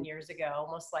thousand years ago,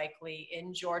 most likely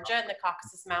in Georgia in the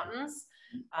Caucasus Mountains.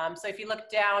 So if you look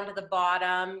down to the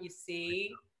bottom, you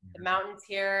see the mountains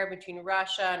here between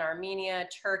Russia and Armenia,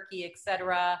 Turkey,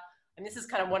 etc. And this is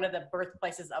kind of one of the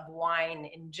birthplaces of wine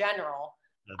in general.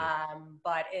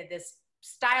 But this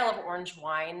style of orange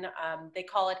wine, they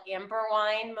call it amber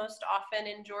wine most often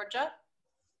in Georgia.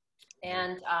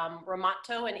 And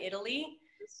Ramato in Italy.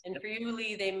 In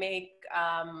Friuli, they make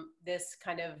this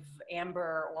kind of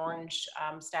amber orange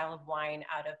style of wine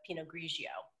out of Pinot Grigio.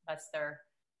 That's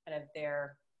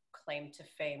their claim to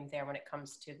fame there when it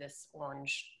comes to this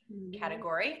orange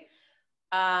category.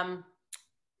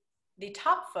 The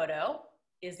top photo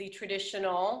is the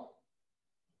traditional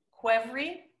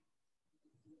Cuivre,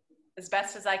 as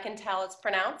best as I can tell it's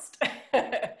pronounced.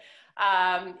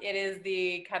 It is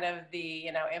the kind of the,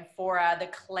 you know, amphora, the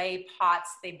clay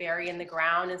pots they bury in the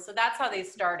ground. And so that's how they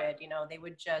started. You know, they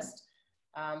would just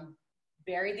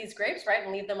bury these grapes, right,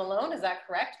 and leave them alone. Is that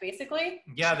correct, basically?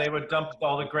 Yeah, they would dump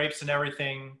all the grapes and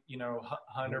everything, you know,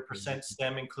 100%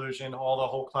 stem inclusion, all the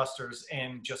whole clusters,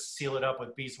 and just seal it up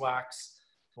with beeswax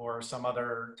or some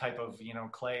other type of, you know,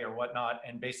 clay or whatnot,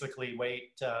 and basically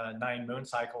wait 9 moon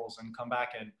cycles and come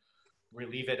back and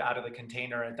relieve it out of the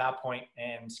container at that point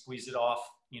and squeeze it off,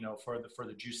 you know, for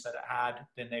the juice that it had.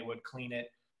 Then they would clean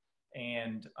it,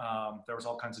 and there was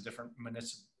all kinds of different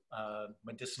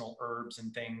medicinal herbs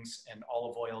and things, and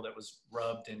olive oil that was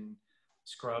rubbed and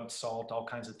scrubbed, salt, all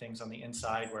kinds of things on the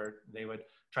inside, where they would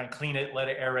try and clean it, let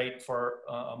it aerate for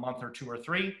a month or 2 or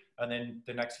 3, and then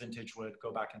the next vintage would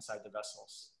go back inside the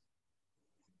vessels.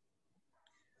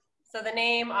 So the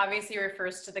name obviously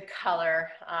refers to the color.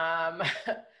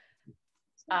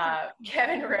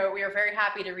 Kevin wrote, we are very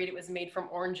happy to read it was made from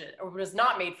oranges, or was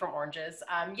not made from oranges.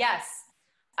 Yes,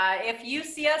 if you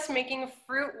see us making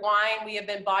fruit wine, we have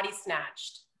been body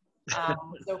snatched.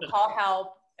 So call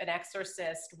help, an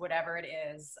exorcist, whatever it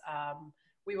is.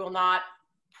 We will not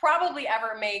probably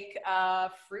ever make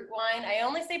fruit wine. I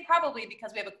only say probably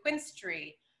because we have a quince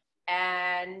tree,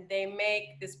 and they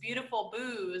make this beautiful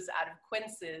booze out of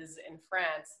quinces in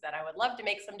France that I would love to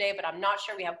make someday, but I'm not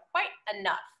sure we have quite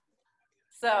enough.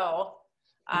 So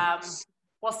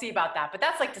we'll see about that. But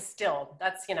that's like distilled.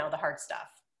 That's, you know, the hard stuff,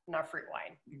 not fruit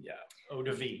wine. Yeah, eau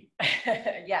de vie.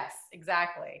 Yes,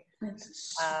 exactly.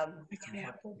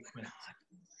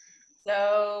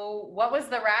 So what was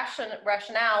the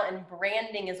rationale in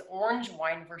branding as orange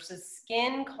wine versus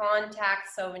skin contact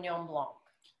Sauvignon Blanc?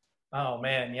 Oh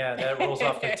man, yeah, that rolls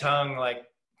off the tongue like,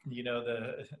 you know,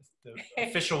 the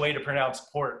official way to pronounce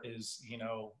port is, you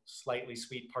know, slightly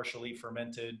sweet, partially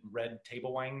fermented red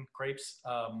table wine grapes.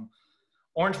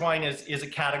 Orange wine is a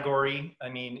category. I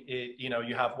mean, you know,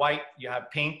 you have white, you have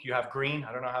pink, you have green.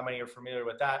 I don't know how many are familiar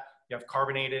with that. You have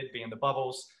carbonated, being the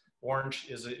bubbles. Orange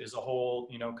is a whole,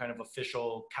 you know, kind of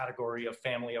official category of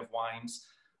family of wines.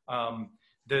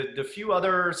 The few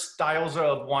other styles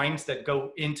of wines that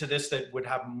go into this that would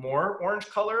have more orange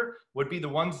color would be the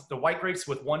white grapes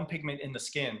with 1 pigment in the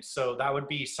skin. So that would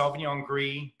be Sauvignon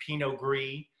Gris, Pinot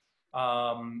Gris.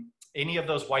 Any of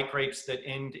those white grapes that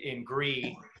end in Gris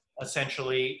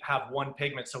essentially have 1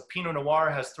 pigment. So Pinot Noir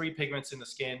has 3 pigments in the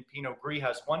skin. Pinot Gris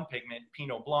has 1 pigment.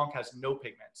 Pinot Blanc has no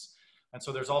pigments. And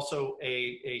so there's also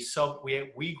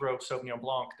we grow Sauvignon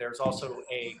Blanc. There's also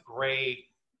a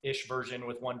gray-ish version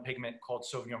with 1 pigment called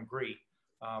Sauvignon Gris,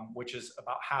 which is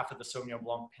about half of the Sauvignon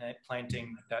Blanc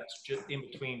planting that's just in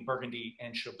between Burgundy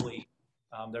and Chablis.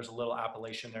 There's a little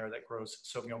appellation there that grows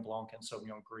Sauvignon Blanc and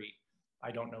Sauvignon Gris.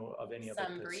 I don't know of any of it.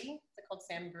 Saint-Brie? Is it called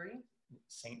Saint-Brie?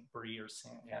 Saint-Brie or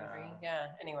Saint-Brie, yeah,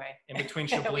 anyway. In between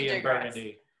Chablis and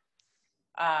Burgundy.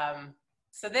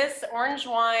 So this orange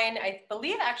wine, I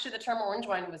believe actually the term orange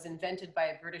wine was invented by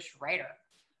a British writer.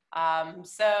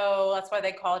 So that's why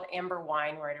they call it amber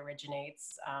wine where it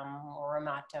originates, or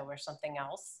Amato or something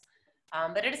else.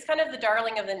 But it is kind of the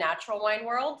darling of the natural wine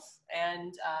world.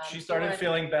 And she started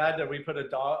feeling bad that we put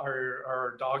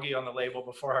our doggy on the label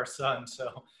before our son.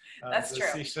 So that's true.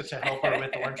 He's such a helper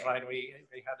with orange wine. We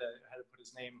had to put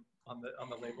his name on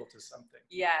the label to something.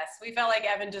 Yes, we felt like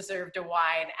Evan deserved a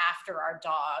wine after our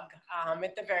dog,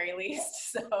 at the very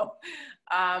least. So,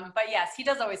 but yes, he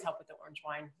does always help with the orange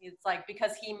wine. It's like,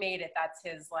 because he made it, that's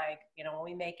his, like, you know, when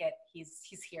we make it, he's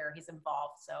here, he's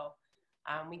involved. So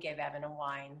we gave Evan a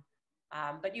wine.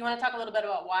 But you want to talk a little bit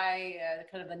about why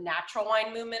kind of the natural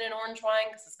wine movement in orange wine,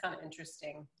 because it's kind of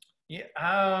interesting.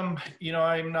 Yeah, you know,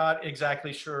 I'm not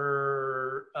exactly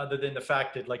sure, other than the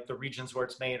fact that like the regions where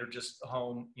it's made are just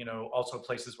home, you know, also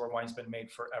places where wine's been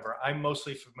made forever. I'm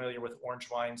mostly familiar with orange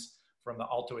wines from the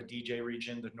Alto Adige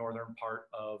region, the northern part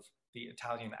of the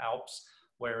Italian Alps,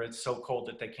 where it's so cold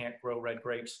that they can't grow red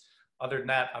grapes. Other than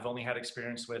that, I've only had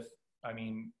experience with, I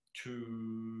mean,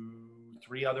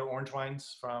 2-3 other orange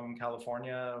wines from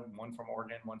California, 1 from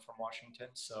Oregon, 1 from Washington.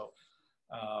 So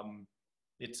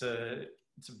it's a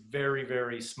very,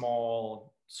 very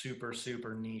small, super,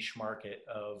 super niche market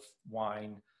of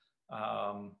wine.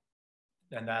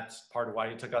 And that's part of why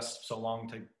it took us so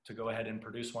long to go ahead and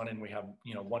produce one. And we have,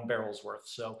 you know, 1 barrel's worth.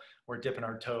 So we're dipping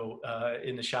our toe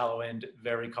in the shallow end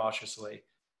very cautiously.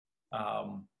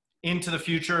 Into the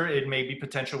future, it may be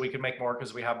potential we could make more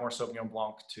because we have more Sauvignon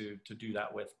Blanc to do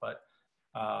that with. But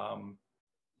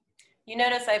you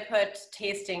notice I put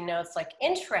tasting notes like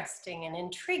interesting and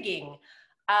intriguing.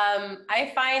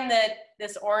 I find that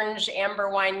this orange amber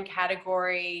wine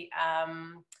category,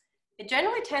 it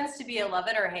generally tends to be a love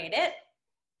it or hate it.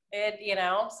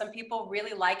 Some people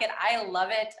really like it. I love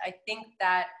it. I think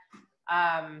that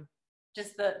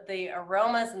just the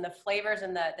aromas and the flavors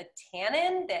and the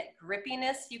tannin, that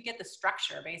grippiness, you get the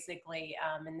structure basically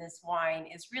in this wine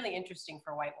is really interesting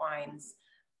for white wines.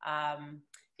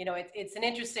 It's an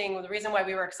interesting, the reason why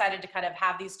we were excited to kind of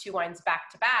have these two wines back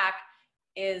to back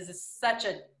is such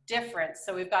a difference.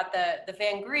 So we've got the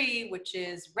Vin Gris, which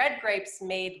is red grapes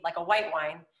made like a white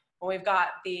wine. And we've got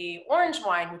the orange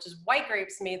wine, which is white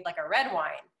grapes made like a red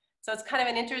wine. So it's kind of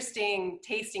an interesting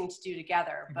tasting to do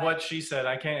together. But what she said,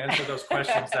 I can't answer those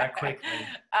questions that quickly.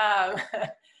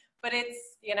 But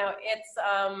it's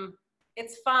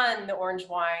fun, the orange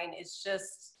wine. It's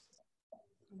just,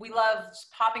 we love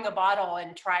just popping a bottle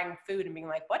and trying food and being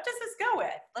like, what does this go with?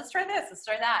 Let's try this, let's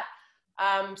try that.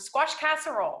 Squash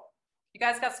casserole. You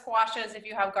guys got squashes if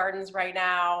you have gardens right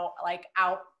now, like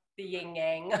out the yin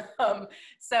yang.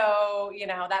 So,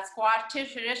 that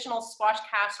traditional squash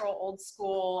casserole, old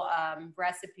school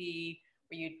recipe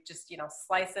where you just,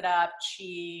 slice it up,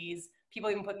 cheese. People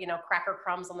even put, cracker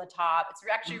crumbs on the top. It's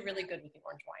actually really good with the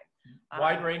orange wine.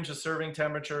 Wide range of serving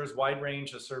temperatures, wide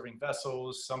range of serving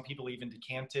vessels. Some people even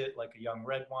decant it like a young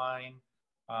red wine.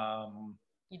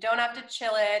 You don't have to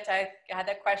chill it. I had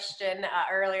that question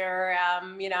earlier.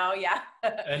 Yeah.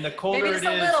 And the colder maybe just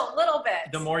it is, a little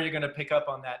bit, the more you're going to pick up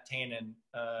on that tannin.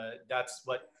 That's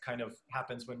what kind of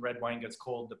happens when red wine gets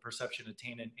cold. The perception of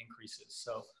tannin increases.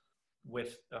 So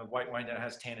with white wine that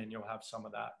has tannin, you'll have some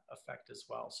of that effect as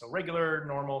well. So regular,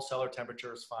 normal cellar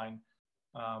temperature is fine.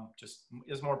 Just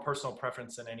is more personal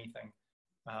preference than anything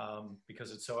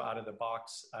because it's so out of the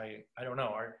box. I don't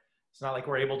know. It's not like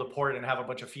we're able to pour it and have a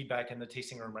bunch of feedback in the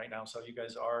tasting room right now. So you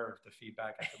guys are the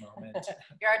feedback at the moment.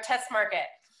 You're our test market.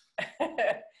 You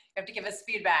have to give us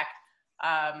feedback.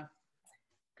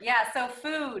 Yeah, so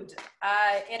food.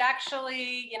 It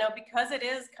actually, because it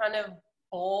is kind of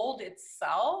bold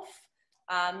itself,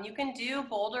 you can do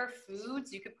bolder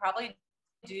foods. You could probably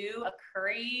do a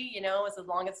curry, as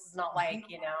long as it's not like,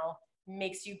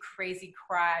 makes you crazy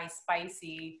cry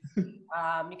spicy.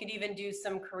 You could even do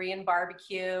some Korean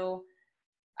barbecue.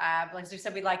 Like we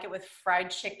said, we like it with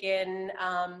fried chicken.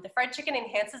 The fried chicken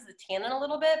enhances the tannin a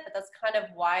little bit, but that's kind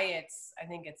of why I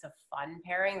think it's a fun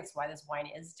pairing. That's why this wine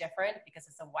is different, because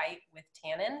it's a white with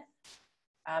tannin.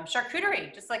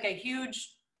 Charcuterie, just like a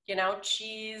huge,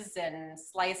 cheese and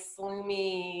sliced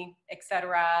salumi,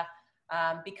 etc.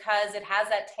 Because it has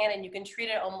that tannin, you can treat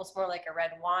it almost more like a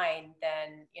red wine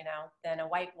than a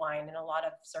white wine in a lot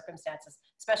of circumstances,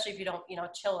 especially if you don't,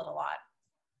 chill it a lot.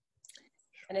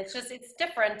 And it's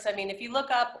different. I mean, if you look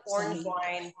up orange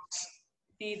wine,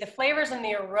 the flavors and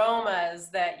the aromas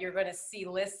that you're going to see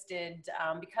listed,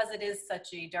 because it is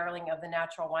such a darling of the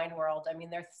natural wine world. I mean,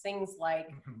 there's things like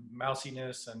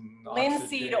mousiness and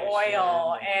linseed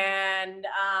oil and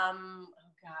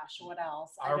gosh, what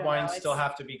else? Our wines still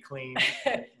have to be clean.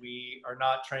 We are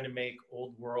not trying to make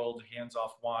old world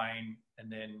hands-off wine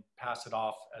and then pass it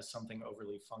off as something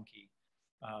overly funky.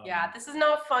 Yeah, this is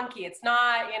not funky. It's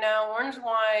not, orange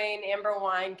wine, amber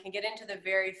wine can get into the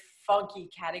very funky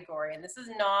category, and this is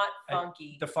not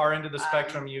funky. At the far end of the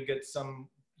spectrum, you get some,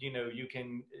 you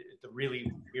can, the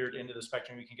really weird end of the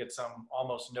spectrum, you can get some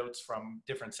almost notes from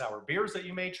different sour beers that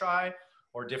you may try,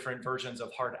 or different versions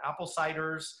of hard apple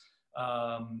ciders.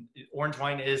 Orange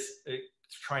wine is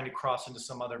trying to cross into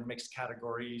some other mixed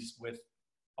categories with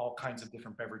all kinds of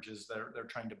different beverages that they're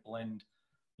trying to blend,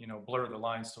 blur the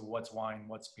lines to what's wine,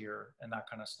 what's beer, and that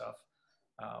kind of stuff.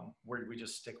 Where we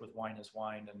just stick with wine as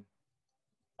wine, and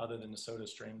other than the soda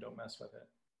stream, don't mess with it.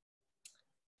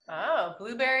 Oh,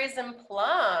 blueberries and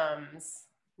plums.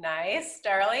 Nice,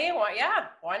 Darlie. Well, yeah,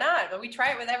 why not? But we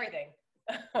try it with everything.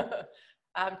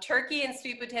 Turkey and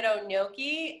sweet potato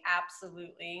gnocchi,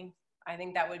 absolutely. I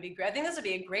think that would be great. I think this would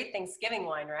be a great Thanksgiving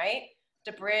wine, right?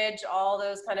 To bridge all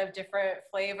those kind of different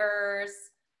flavors.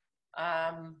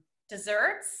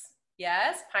 Desserts,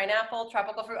 yes. Pineapple,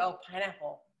 tropical fruit. Oh,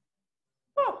 pineapple.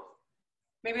 Whew.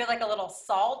 Maybe like a little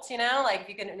salt, like if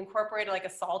you can incorporate like a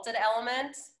salted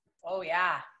element. Oh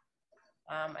yeah.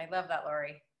 I love that,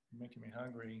 Lori. You're making me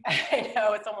hungry. I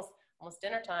know, it's almost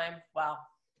dinner time. Well,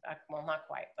 not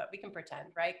quite, but we can pretend,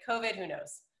 right? COVID, who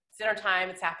knows? It's dinner time,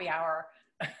 it's happy hour.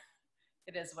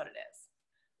 It is what it is.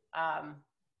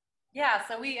 Yeah,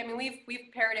 so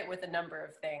we've paired it with a number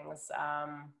of things.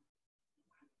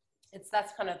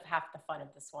 That's kind of half the fun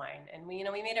of this wine. And we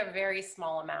made a very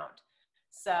small amount.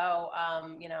 So,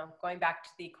 going back to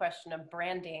the question of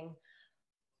branding,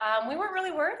 we weren't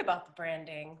really worried about the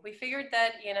branding. We figured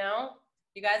that,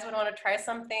 you guys would want to try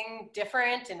something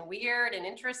different and weird and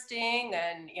interesting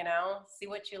and, you know, see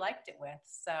what you liked it with.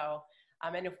 So,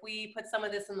 and if we put some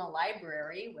of this in the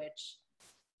library, which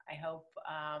I hope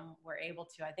we're able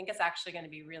to, I think it's actually going to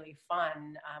be really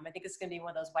fun. I think it's going to be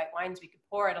one of those white wines we could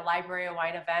pour at a library or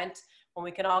wine event when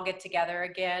we can all get together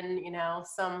again, you know,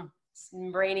 some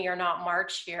rainy or not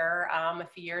March here a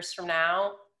few years from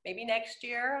now, maybe next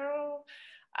year.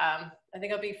 I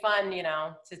think it'll be fun, you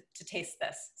know, to taste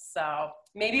this. So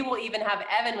maybe we'll even have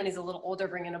Evan, when he's a little older,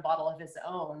 bring in a bottle of his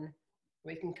own.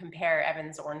 We can compare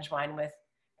Evan's orange wine with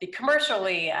the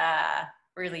commercially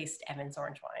released Evan's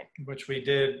orange wine. Which we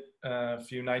did a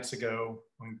few nights ago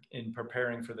in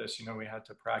preparing for this. You know, we had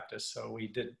to practice. So we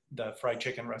did the fried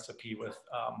chicken recipe with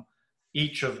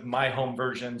each of my home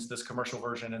versions, this commercial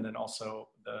version, and then also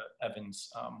the Evan's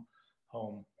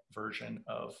home version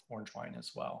of orange wine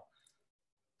as well.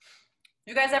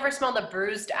 You guys ever smelled a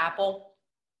bruised apple?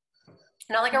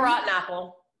 Not like a rotten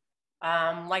apple,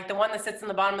 like the one that sits in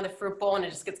the bottom of the fruit bowl and it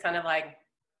just gets kind of like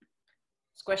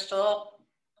squished a little.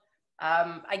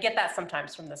 I get that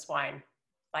sometimes from this wine,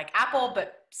 like apple,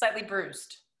 but slightly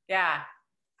bruised. Yeah.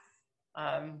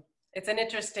 It's an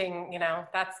interesting, you know,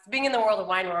 that's being in the world of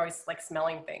wine. We're always like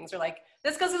smelling things. We're like,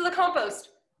 this goes to the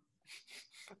compost.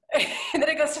 And then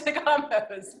it goes to the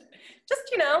compost. Just,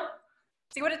 you know,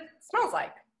 see what it smells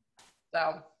like.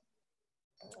 So,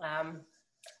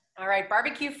 all right,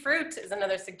 barbecue fruit is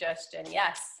another suggestion.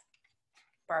 Yes,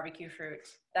 barbecue fruit.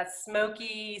 That's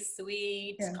smoky,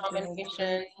 sweet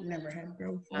combination. Never had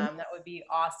grilled. That would be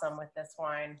awesome with this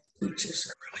wine. Peaches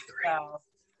are really great. So,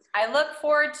 I look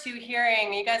forward to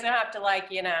hearing, you guys are gonna have to like,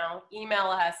 you know, email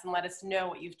us and let us know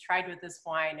what you've tried with this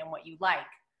wine and what you like.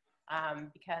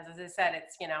 Because as I said,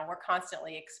 it's, you know, we're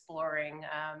constantly exploring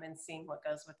and seeing what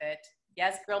goes with it.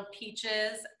 Yes, grilled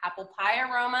peaches, apple pie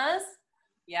aromas.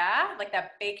 Yeah, like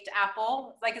that baked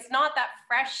apple. Like it's not that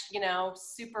fresh, you know,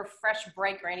 super fresh,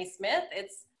 bright Granny Smith.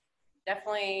 It's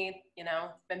definitely, you know,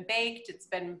 it's been baked, it's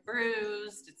been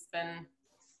bruised, it's been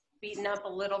beaten up a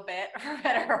little bit, for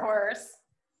better or worse.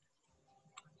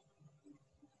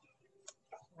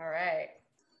 All right.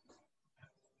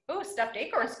 Ooh, stuffed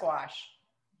acorn squash.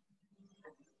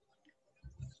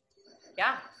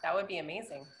 Yeah, that would be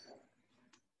amazing.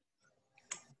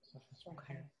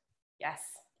 Okay. Yes.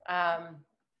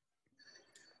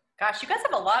 Gosh, you guys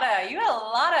have a lot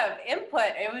of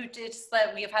input. It was just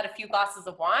that we've had a few glasses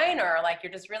of wine, or like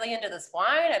you're just really into this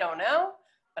wine. I don't know,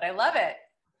 but I love it.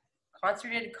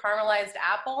 Concentrated caramelized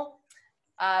apple.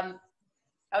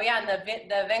 Oh yeah, and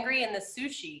the vengri and the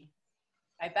sushi.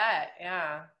 I bet.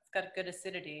 Yeah, it's got good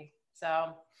acidity.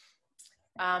 So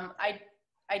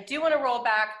I do want to roll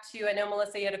back to, I know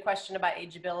Melissa, you had a question about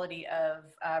ageability of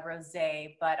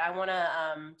rosé, but I want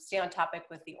to stay on topic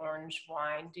with the orange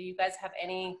wine. Do you guys have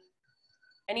any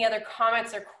other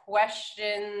comments or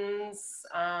questions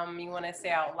you want to say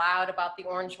out loud about the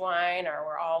orange wine, or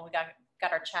we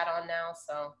got our chat on now,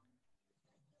 so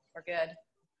we're good.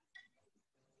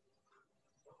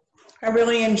 I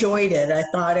really enjoyed it. I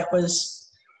thought it was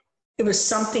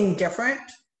something different.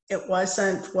 It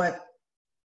wasn't what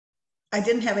I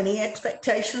didn't have any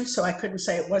expectations, so I couldn't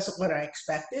say it wasn't what I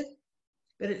expected,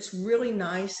 but it's really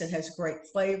nice. It has great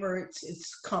flavor.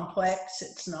 It's complex.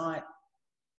 It's not,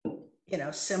 you know,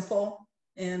 simple.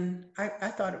 And I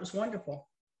thought it was wonderful.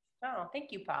 Oh,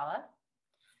 thank you, Paula.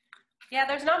 Yeah,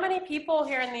 there's not many people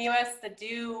here in the US that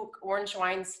do orange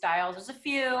wine styles. There's a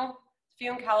few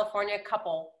in California, a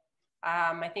couple.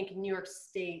 I think in New York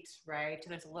State, right?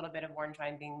 There's a little bit of orange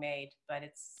wine being made, but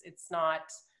it's not,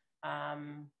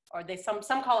 or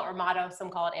some call it Ramato, some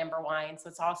call it amber wine. So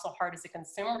it's also hard as a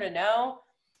consumer to know,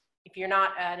 if you're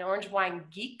not an orange wine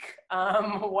geek,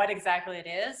 what exactly it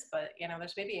is. But you know,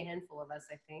 there's maybe a handful of us,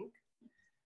 I think.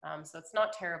 So it's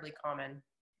not terribly common.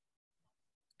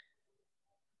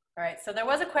 All right, so there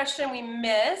was a question we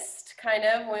missed, kind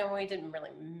of. Well, we didn't really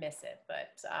miss it,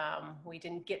 but we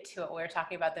didn't get to it. We were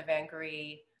talking about the Vin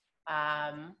Gris.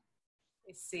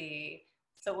 Let's see.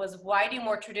 So it was, why do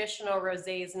more traditional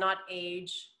rosés not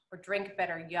age or drink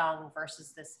better young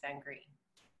versus this Vin Gris?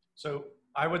 So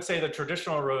I would say the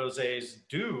traditional rosés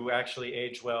do actually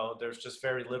age well. There's just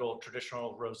very little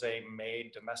traditional rosé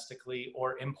made domestically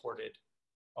or imported.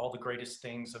 All the greatest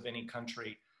things of any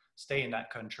country stay in that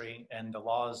country, and the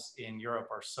laws in Europe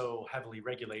are so heavily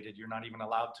regulated, you're not even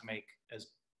allowed to make as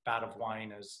bad of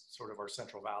wine as sort of our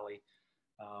Central Valley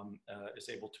is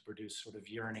able to produce sort of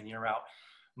year in and year out.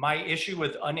 My issue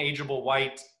with unageable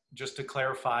white, just to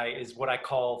clarify, is what I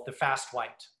call the fast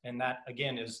white. And that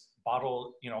again is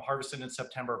bottled, you know, harvested in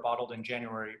September, bottled in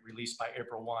January, released by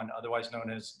April 1, otherwise known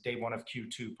as day 1 of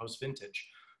Q2 post-vintage.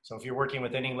 So if you're working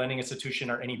with any lending institution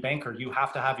or any banker, you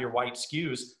have to have your white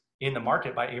SKUs in the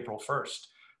market by April 1st.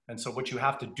 And so what you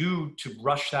have to do to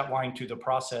rush that wine through the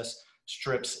process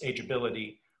strips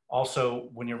ageability. Also,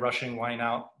 when you're rushing wine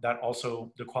out, that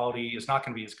also the quality is not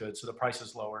going to be as good, so the price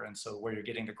is lower, and so where you're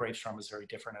getting the grapes from is very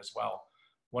different as well.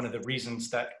 One of the reasons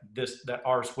that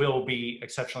ours will be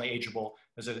exceptionally ageable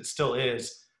is that it still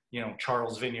is, you know,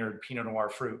 Charles Vineyard Pinot Noir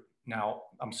fruit. Now,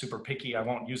 I'm super picky. I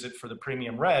won't use it for the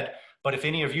premium red, but if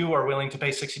any of you are willing to pay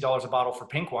 $60 a bottle for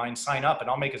pink wine, sign up and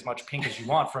I'll make as much pink as you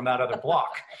want from that other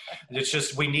block. It's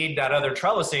just, we need that other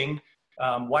trellising.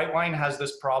 White wine has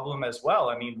this problem as well.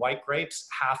 I mean, white grapes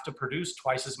have to produce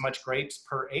twice as much grapes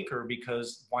per acre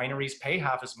because wineries pay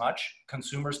half as much.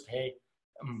 Consumers pay,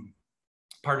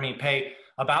 pay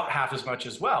about half as much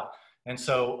as well. And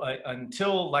so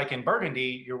until, like in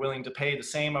Burgundy, you're willing to pay the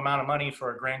same amount of money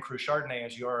for a Grand Cru Chardonnay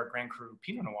as you are a Grand Cru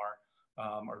Pinot Noir,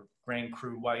 or Grand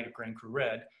Cru White or Grand Cru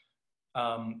Red,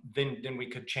 then we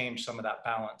could change some of that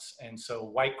balance. And so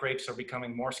white grapes are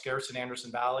becoming more scarce in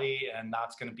Anderson Valley, and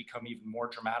that's going to become even more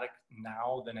dramatic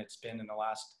now than it's been in the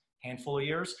last handful of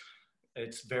years.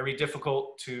 It's very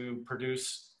difficult to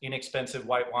produce inexpensive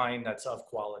white wine that's of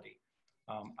quality.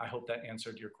 I hope that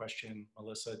answered your question,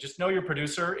 Melissa. Just know your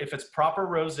producer. If it's proper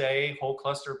rosé, whole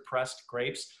cluster pressed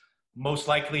grapes, most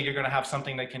likely you're going to have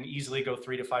something that can easily go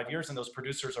 3 to 5 years, and those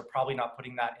producers are probably not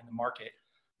putting that in the market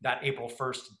that April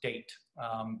 1st date,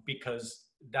 because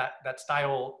that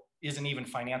style isn't even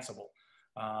financeable.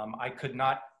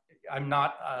 I'm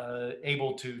not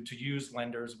able to use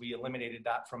lenders. We eliminated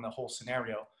that from the whole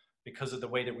scenario because of the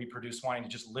way that we produce wine. It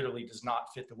just literally does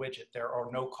not fit the widget. There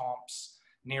are no comps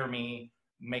near me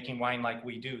making wine like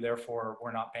we do, therefore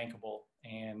we're not bankable.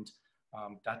 And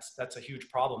that's a huge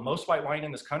problem. Most white wine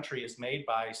in this country is made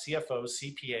by CFOs,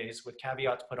 CPAs, with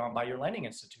caveats put on by your lending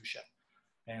institution.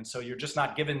 And so you're just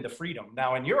not given the freedom.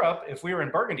 Now in Europe, if we were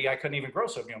in Burgundy, I couldn't even grow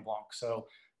Sauvignon Blanc. So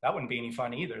that wouldn't be any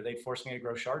fun either. They'd force me to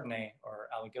grow Chardonnay or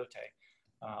Aligoté.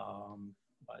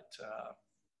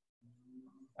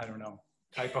 I don't know.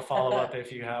 Type a follow-up if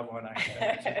you have one. I can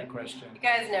answer the question. You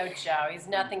guys know Joe. He's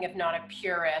nothing if not a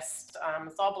purist.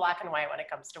 It's all black and white when it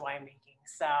comes to winemaking.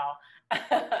 So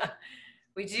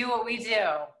we do what we do.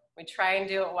 We try and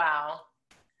do it well.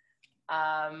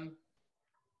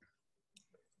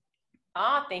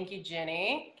 Thank you,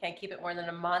 Ginny. Can't keep it more than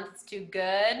a month. It's too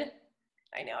good.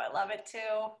 I know, I love it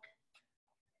too.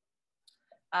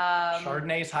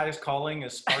 Chardonnay's highest calling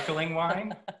is sparkling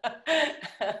wine.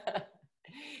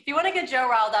 If you want to get Joe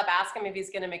riled up, ask him if he's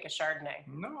going to make a Chardonnay.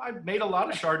 No, I've made a lot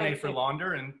of Chardonnay for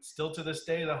Launder, and still to this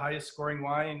day, the highest scoring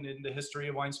wine in the history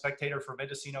of Wine Spectator for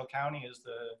Mendocino County is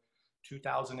the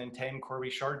 2010 Corby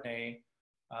Chardonnay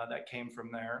that came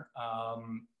from there.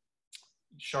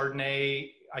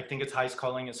 Chardonnay, I think its highest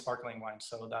calling is sparkling wine,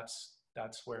 so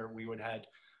that's where we would head.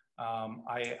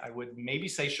 I would maybe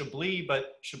say Chablis,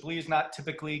 but Chablis not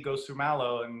typically goes through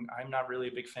Malo, and I'm not really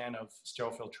a big fan of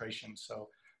sterile filtration, so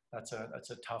that's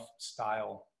a tough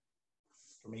style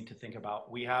for me to think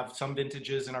about. We have some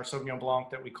vintages in our Sauvignon Blanc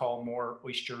that we call more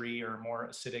oystery or more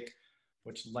acidic,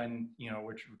 which lend,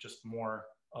 which are just more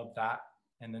of that.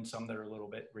 And then some that are a little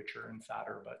bit richer and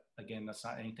fatter. But again, that's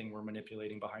not anything we're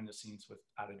manipulating behind the scenes with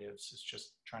additives. It's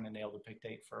just trying to nail the pick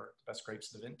date for the best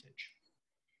grapes of the vintage.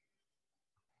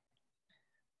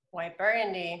 White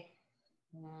Burgundy.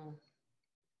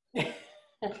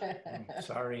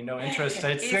 Sorry, no interest.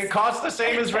 It costs the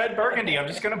same as red Burgundy. I'm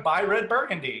just going to buy red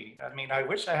Burgundy. I mean, I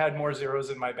wish I had more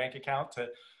zeros in my bank account.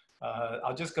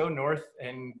 I'll just go north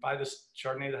and buy this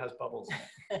Chardonnay that has bubbles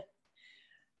in it.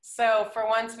 So for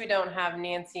once, we don't have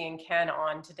Nancy and Ken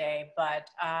on today, but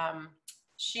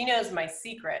she knows my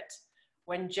secret.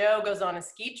 When Joe goes on a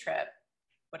ski trip,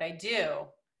 what I do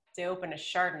is I open a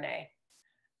Chardonnay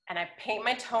and I paint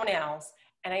my toenails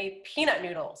and I eat peanut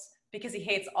noodles because he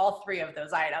hates all 3 of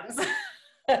those items.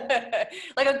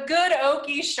 Like a good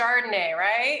oaky Chardonnay,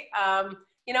 right?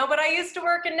 But I used to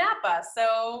work in Napa,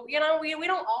 so, we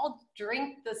don't all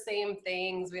drink the same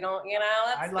things. We don't,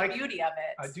 that's the beauty of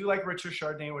it. I do like richer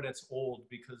Chardonnay when it's old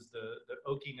because the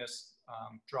oakiness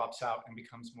drops out and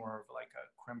becomes more of like a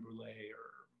creme brulee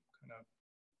or kind of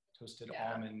toasted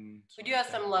almond. We do have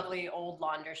some lovely old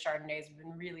Launder Chardonnays. We've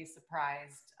been really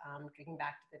surprised, drinking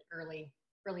back to the early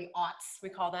aughts, we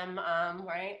call them,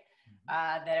 right?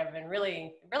 That have been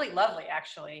really, really lovely,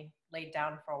 actually, laid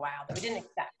down for a while that we didn't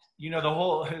expect. The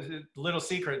whole little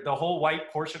secret, the whole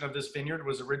white portion of this vineyard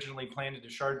was originally planted to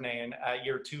Chardonnay, and at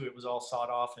year 2, it was all sawed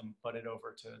off and budded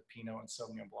over to Pinot and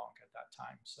Sauvignon Blanc at that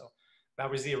time. So that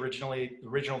was the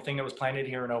original thing that was planted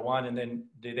here in 01, and then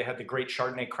they had the great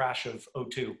Chardonnay crash of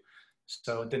 02.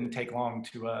 So it didn't take long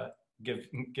to give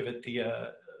it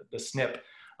the the snip.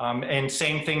 And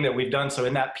same thing that we've done. So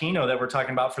in that Pinot that we're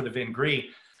talking about for the Vin Gris,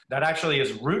 that actually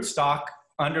is rootstock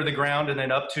under the ground and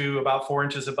then up to about 4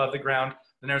 inches above the ground.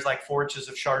 Then there's like 4 inches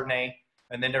of Chardonnay,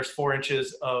 and then there's 4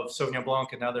 inches of Sauvignon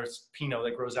Blanc, and now there's Pinot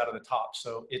that grows out of the top.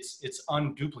 So it's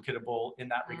unduplicatable in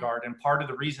that regard. And part of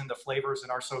the reason the flavors in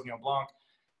our Sauvignon Blanc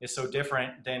is so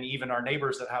different than even our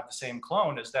neighbors that have the same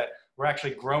clone is that we're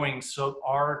actually growing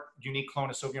our unique clone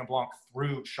of Sauvignon Blanc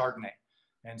through Chardonnay.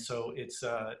 And so it's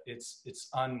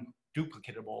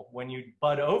unduplicatable. When you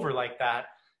bud over like that,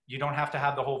 you don't have to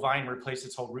have the whole vine replace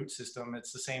its whole root system.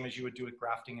 It's the same as you would do with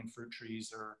grafting in fruit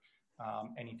trees or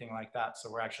anything like that. So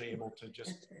we're actually able to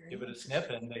just give it a snip,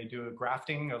 and they do a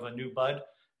grafting of a new bud.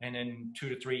 And in 2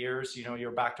 to 3 years, you know,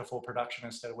 you're back to full production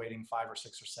instead of waiting 5 or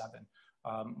 6 or 7.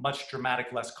 Much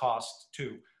dramatic less cost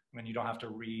too, when you don't have to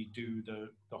redo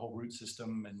the whole root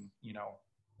system and, you know,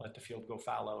 let the field go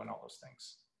fallow and all those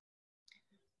things.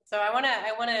 So I want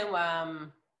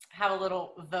to have a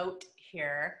little vote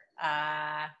here,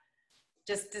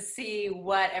 just to see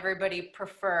what everybody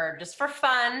preferred, just for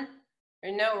fun.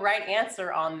 There's no right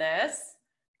answer on this.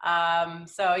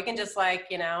 So you can just, like,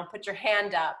 you know, put your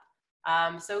hand up.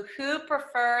 So who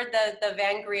preferred the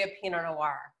Vin Gris Pinot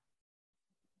Noir?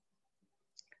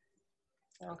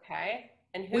 Okay.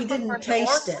 And who We didn't preferred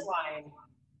taste the it. orange wine?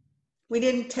 We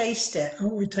didn't taste it.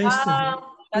 Oh, we tasted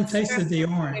That's true. the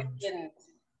We orange. didn't.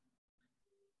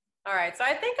 All right, so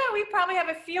I think we probably have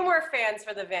a few more fans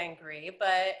for the Vin Gris,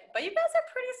 but you guys are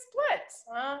pretty split.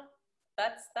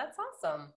 That's awesome.